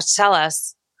don't even have to tell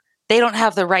us. They don't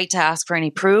have the right to ask for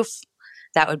any proof.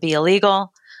 That would be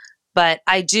illegal. But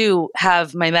I do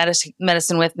have my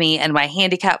medicine with me and my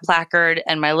handicap placard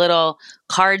and my little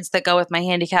cards that go with my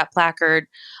handicap placard.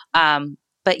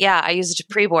 But yeah, I use it to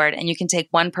pre-board, and you can take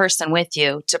one person with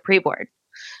you to pre-board.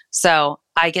 So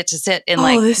I get to sit in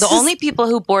the only people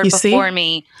who board before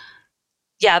me.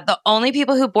 Yeah, the only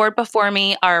people who board before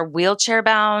me are wheelchair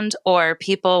bound or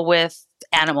people with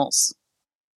animals.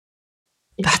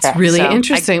 That's really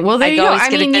interesting. Well, there you go. I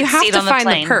mean, you have to find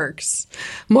the perks.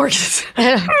 Morgan's.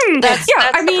 I'm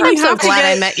so glad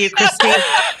I met you, Christy.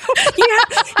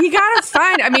 You got to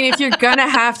find. I mean, if you're gonna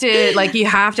have to, you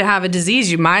have to have a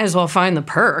disease, you might as well find the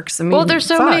perks. I mean, well, there's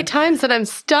so many times that I'm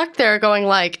stuck there, going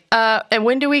and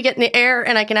when do we get in the air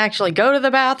and I can actually go to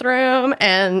the bathroom?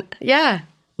 And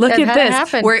look at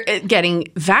this. We're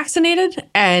getting vaccinated,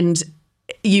 and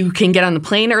you can get on the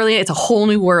plane early. It's a whole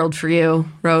new world for you,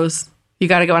 Rose. You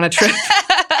got to go on a trip.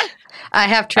 I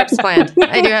have trips planned.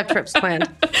 I do have trips planned.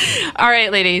 All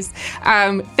right, ladies.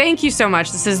 Thank you so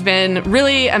much. This has been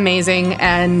really amazing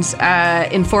and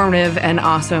informative and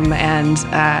awesome. And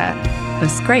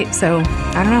it's great. So,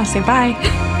 I don't know. Say bye.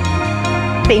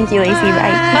 Thank you, Lacey.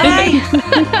 Bye.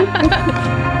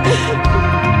 Bye.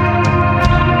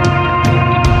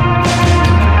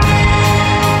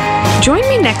 Join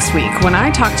me next week when I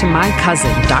talk to my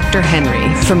cousin, Dr. Henry,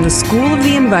 from the School of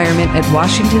the Environment at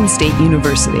Washington State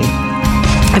University.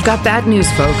 I've got bad news,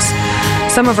 folks.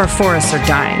 Some of our forests are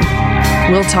dying.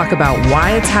 We'll talk about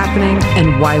why it's happening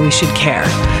and why we should care,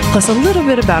 plus a little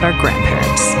bit about our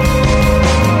grandparents.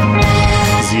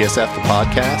 ZSF the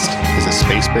Podcast is a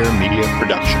Space Bear Media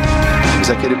production.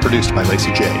 Executive produced by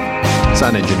Lacey J.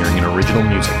 Sound engineering and original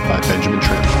music by Benjamin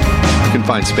Trim. You can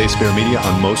find Space Bear Media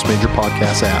on most major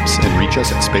podcast apps and reach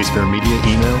us at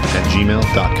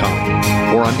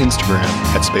spacebearmedia@gmail.com or on Instagram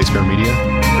at spacebearmedia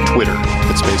or Twitter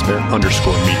at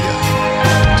spacebear_media.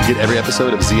 To get every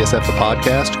episode of ZSF the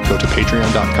Podcast, go to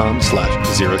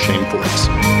patreon.com/zeroshameforks.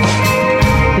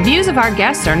 The views of our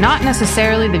guests are not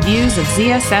necessarily the views of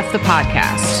ZSF the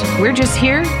Podcast. We're just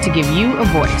here to give you a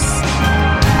voice.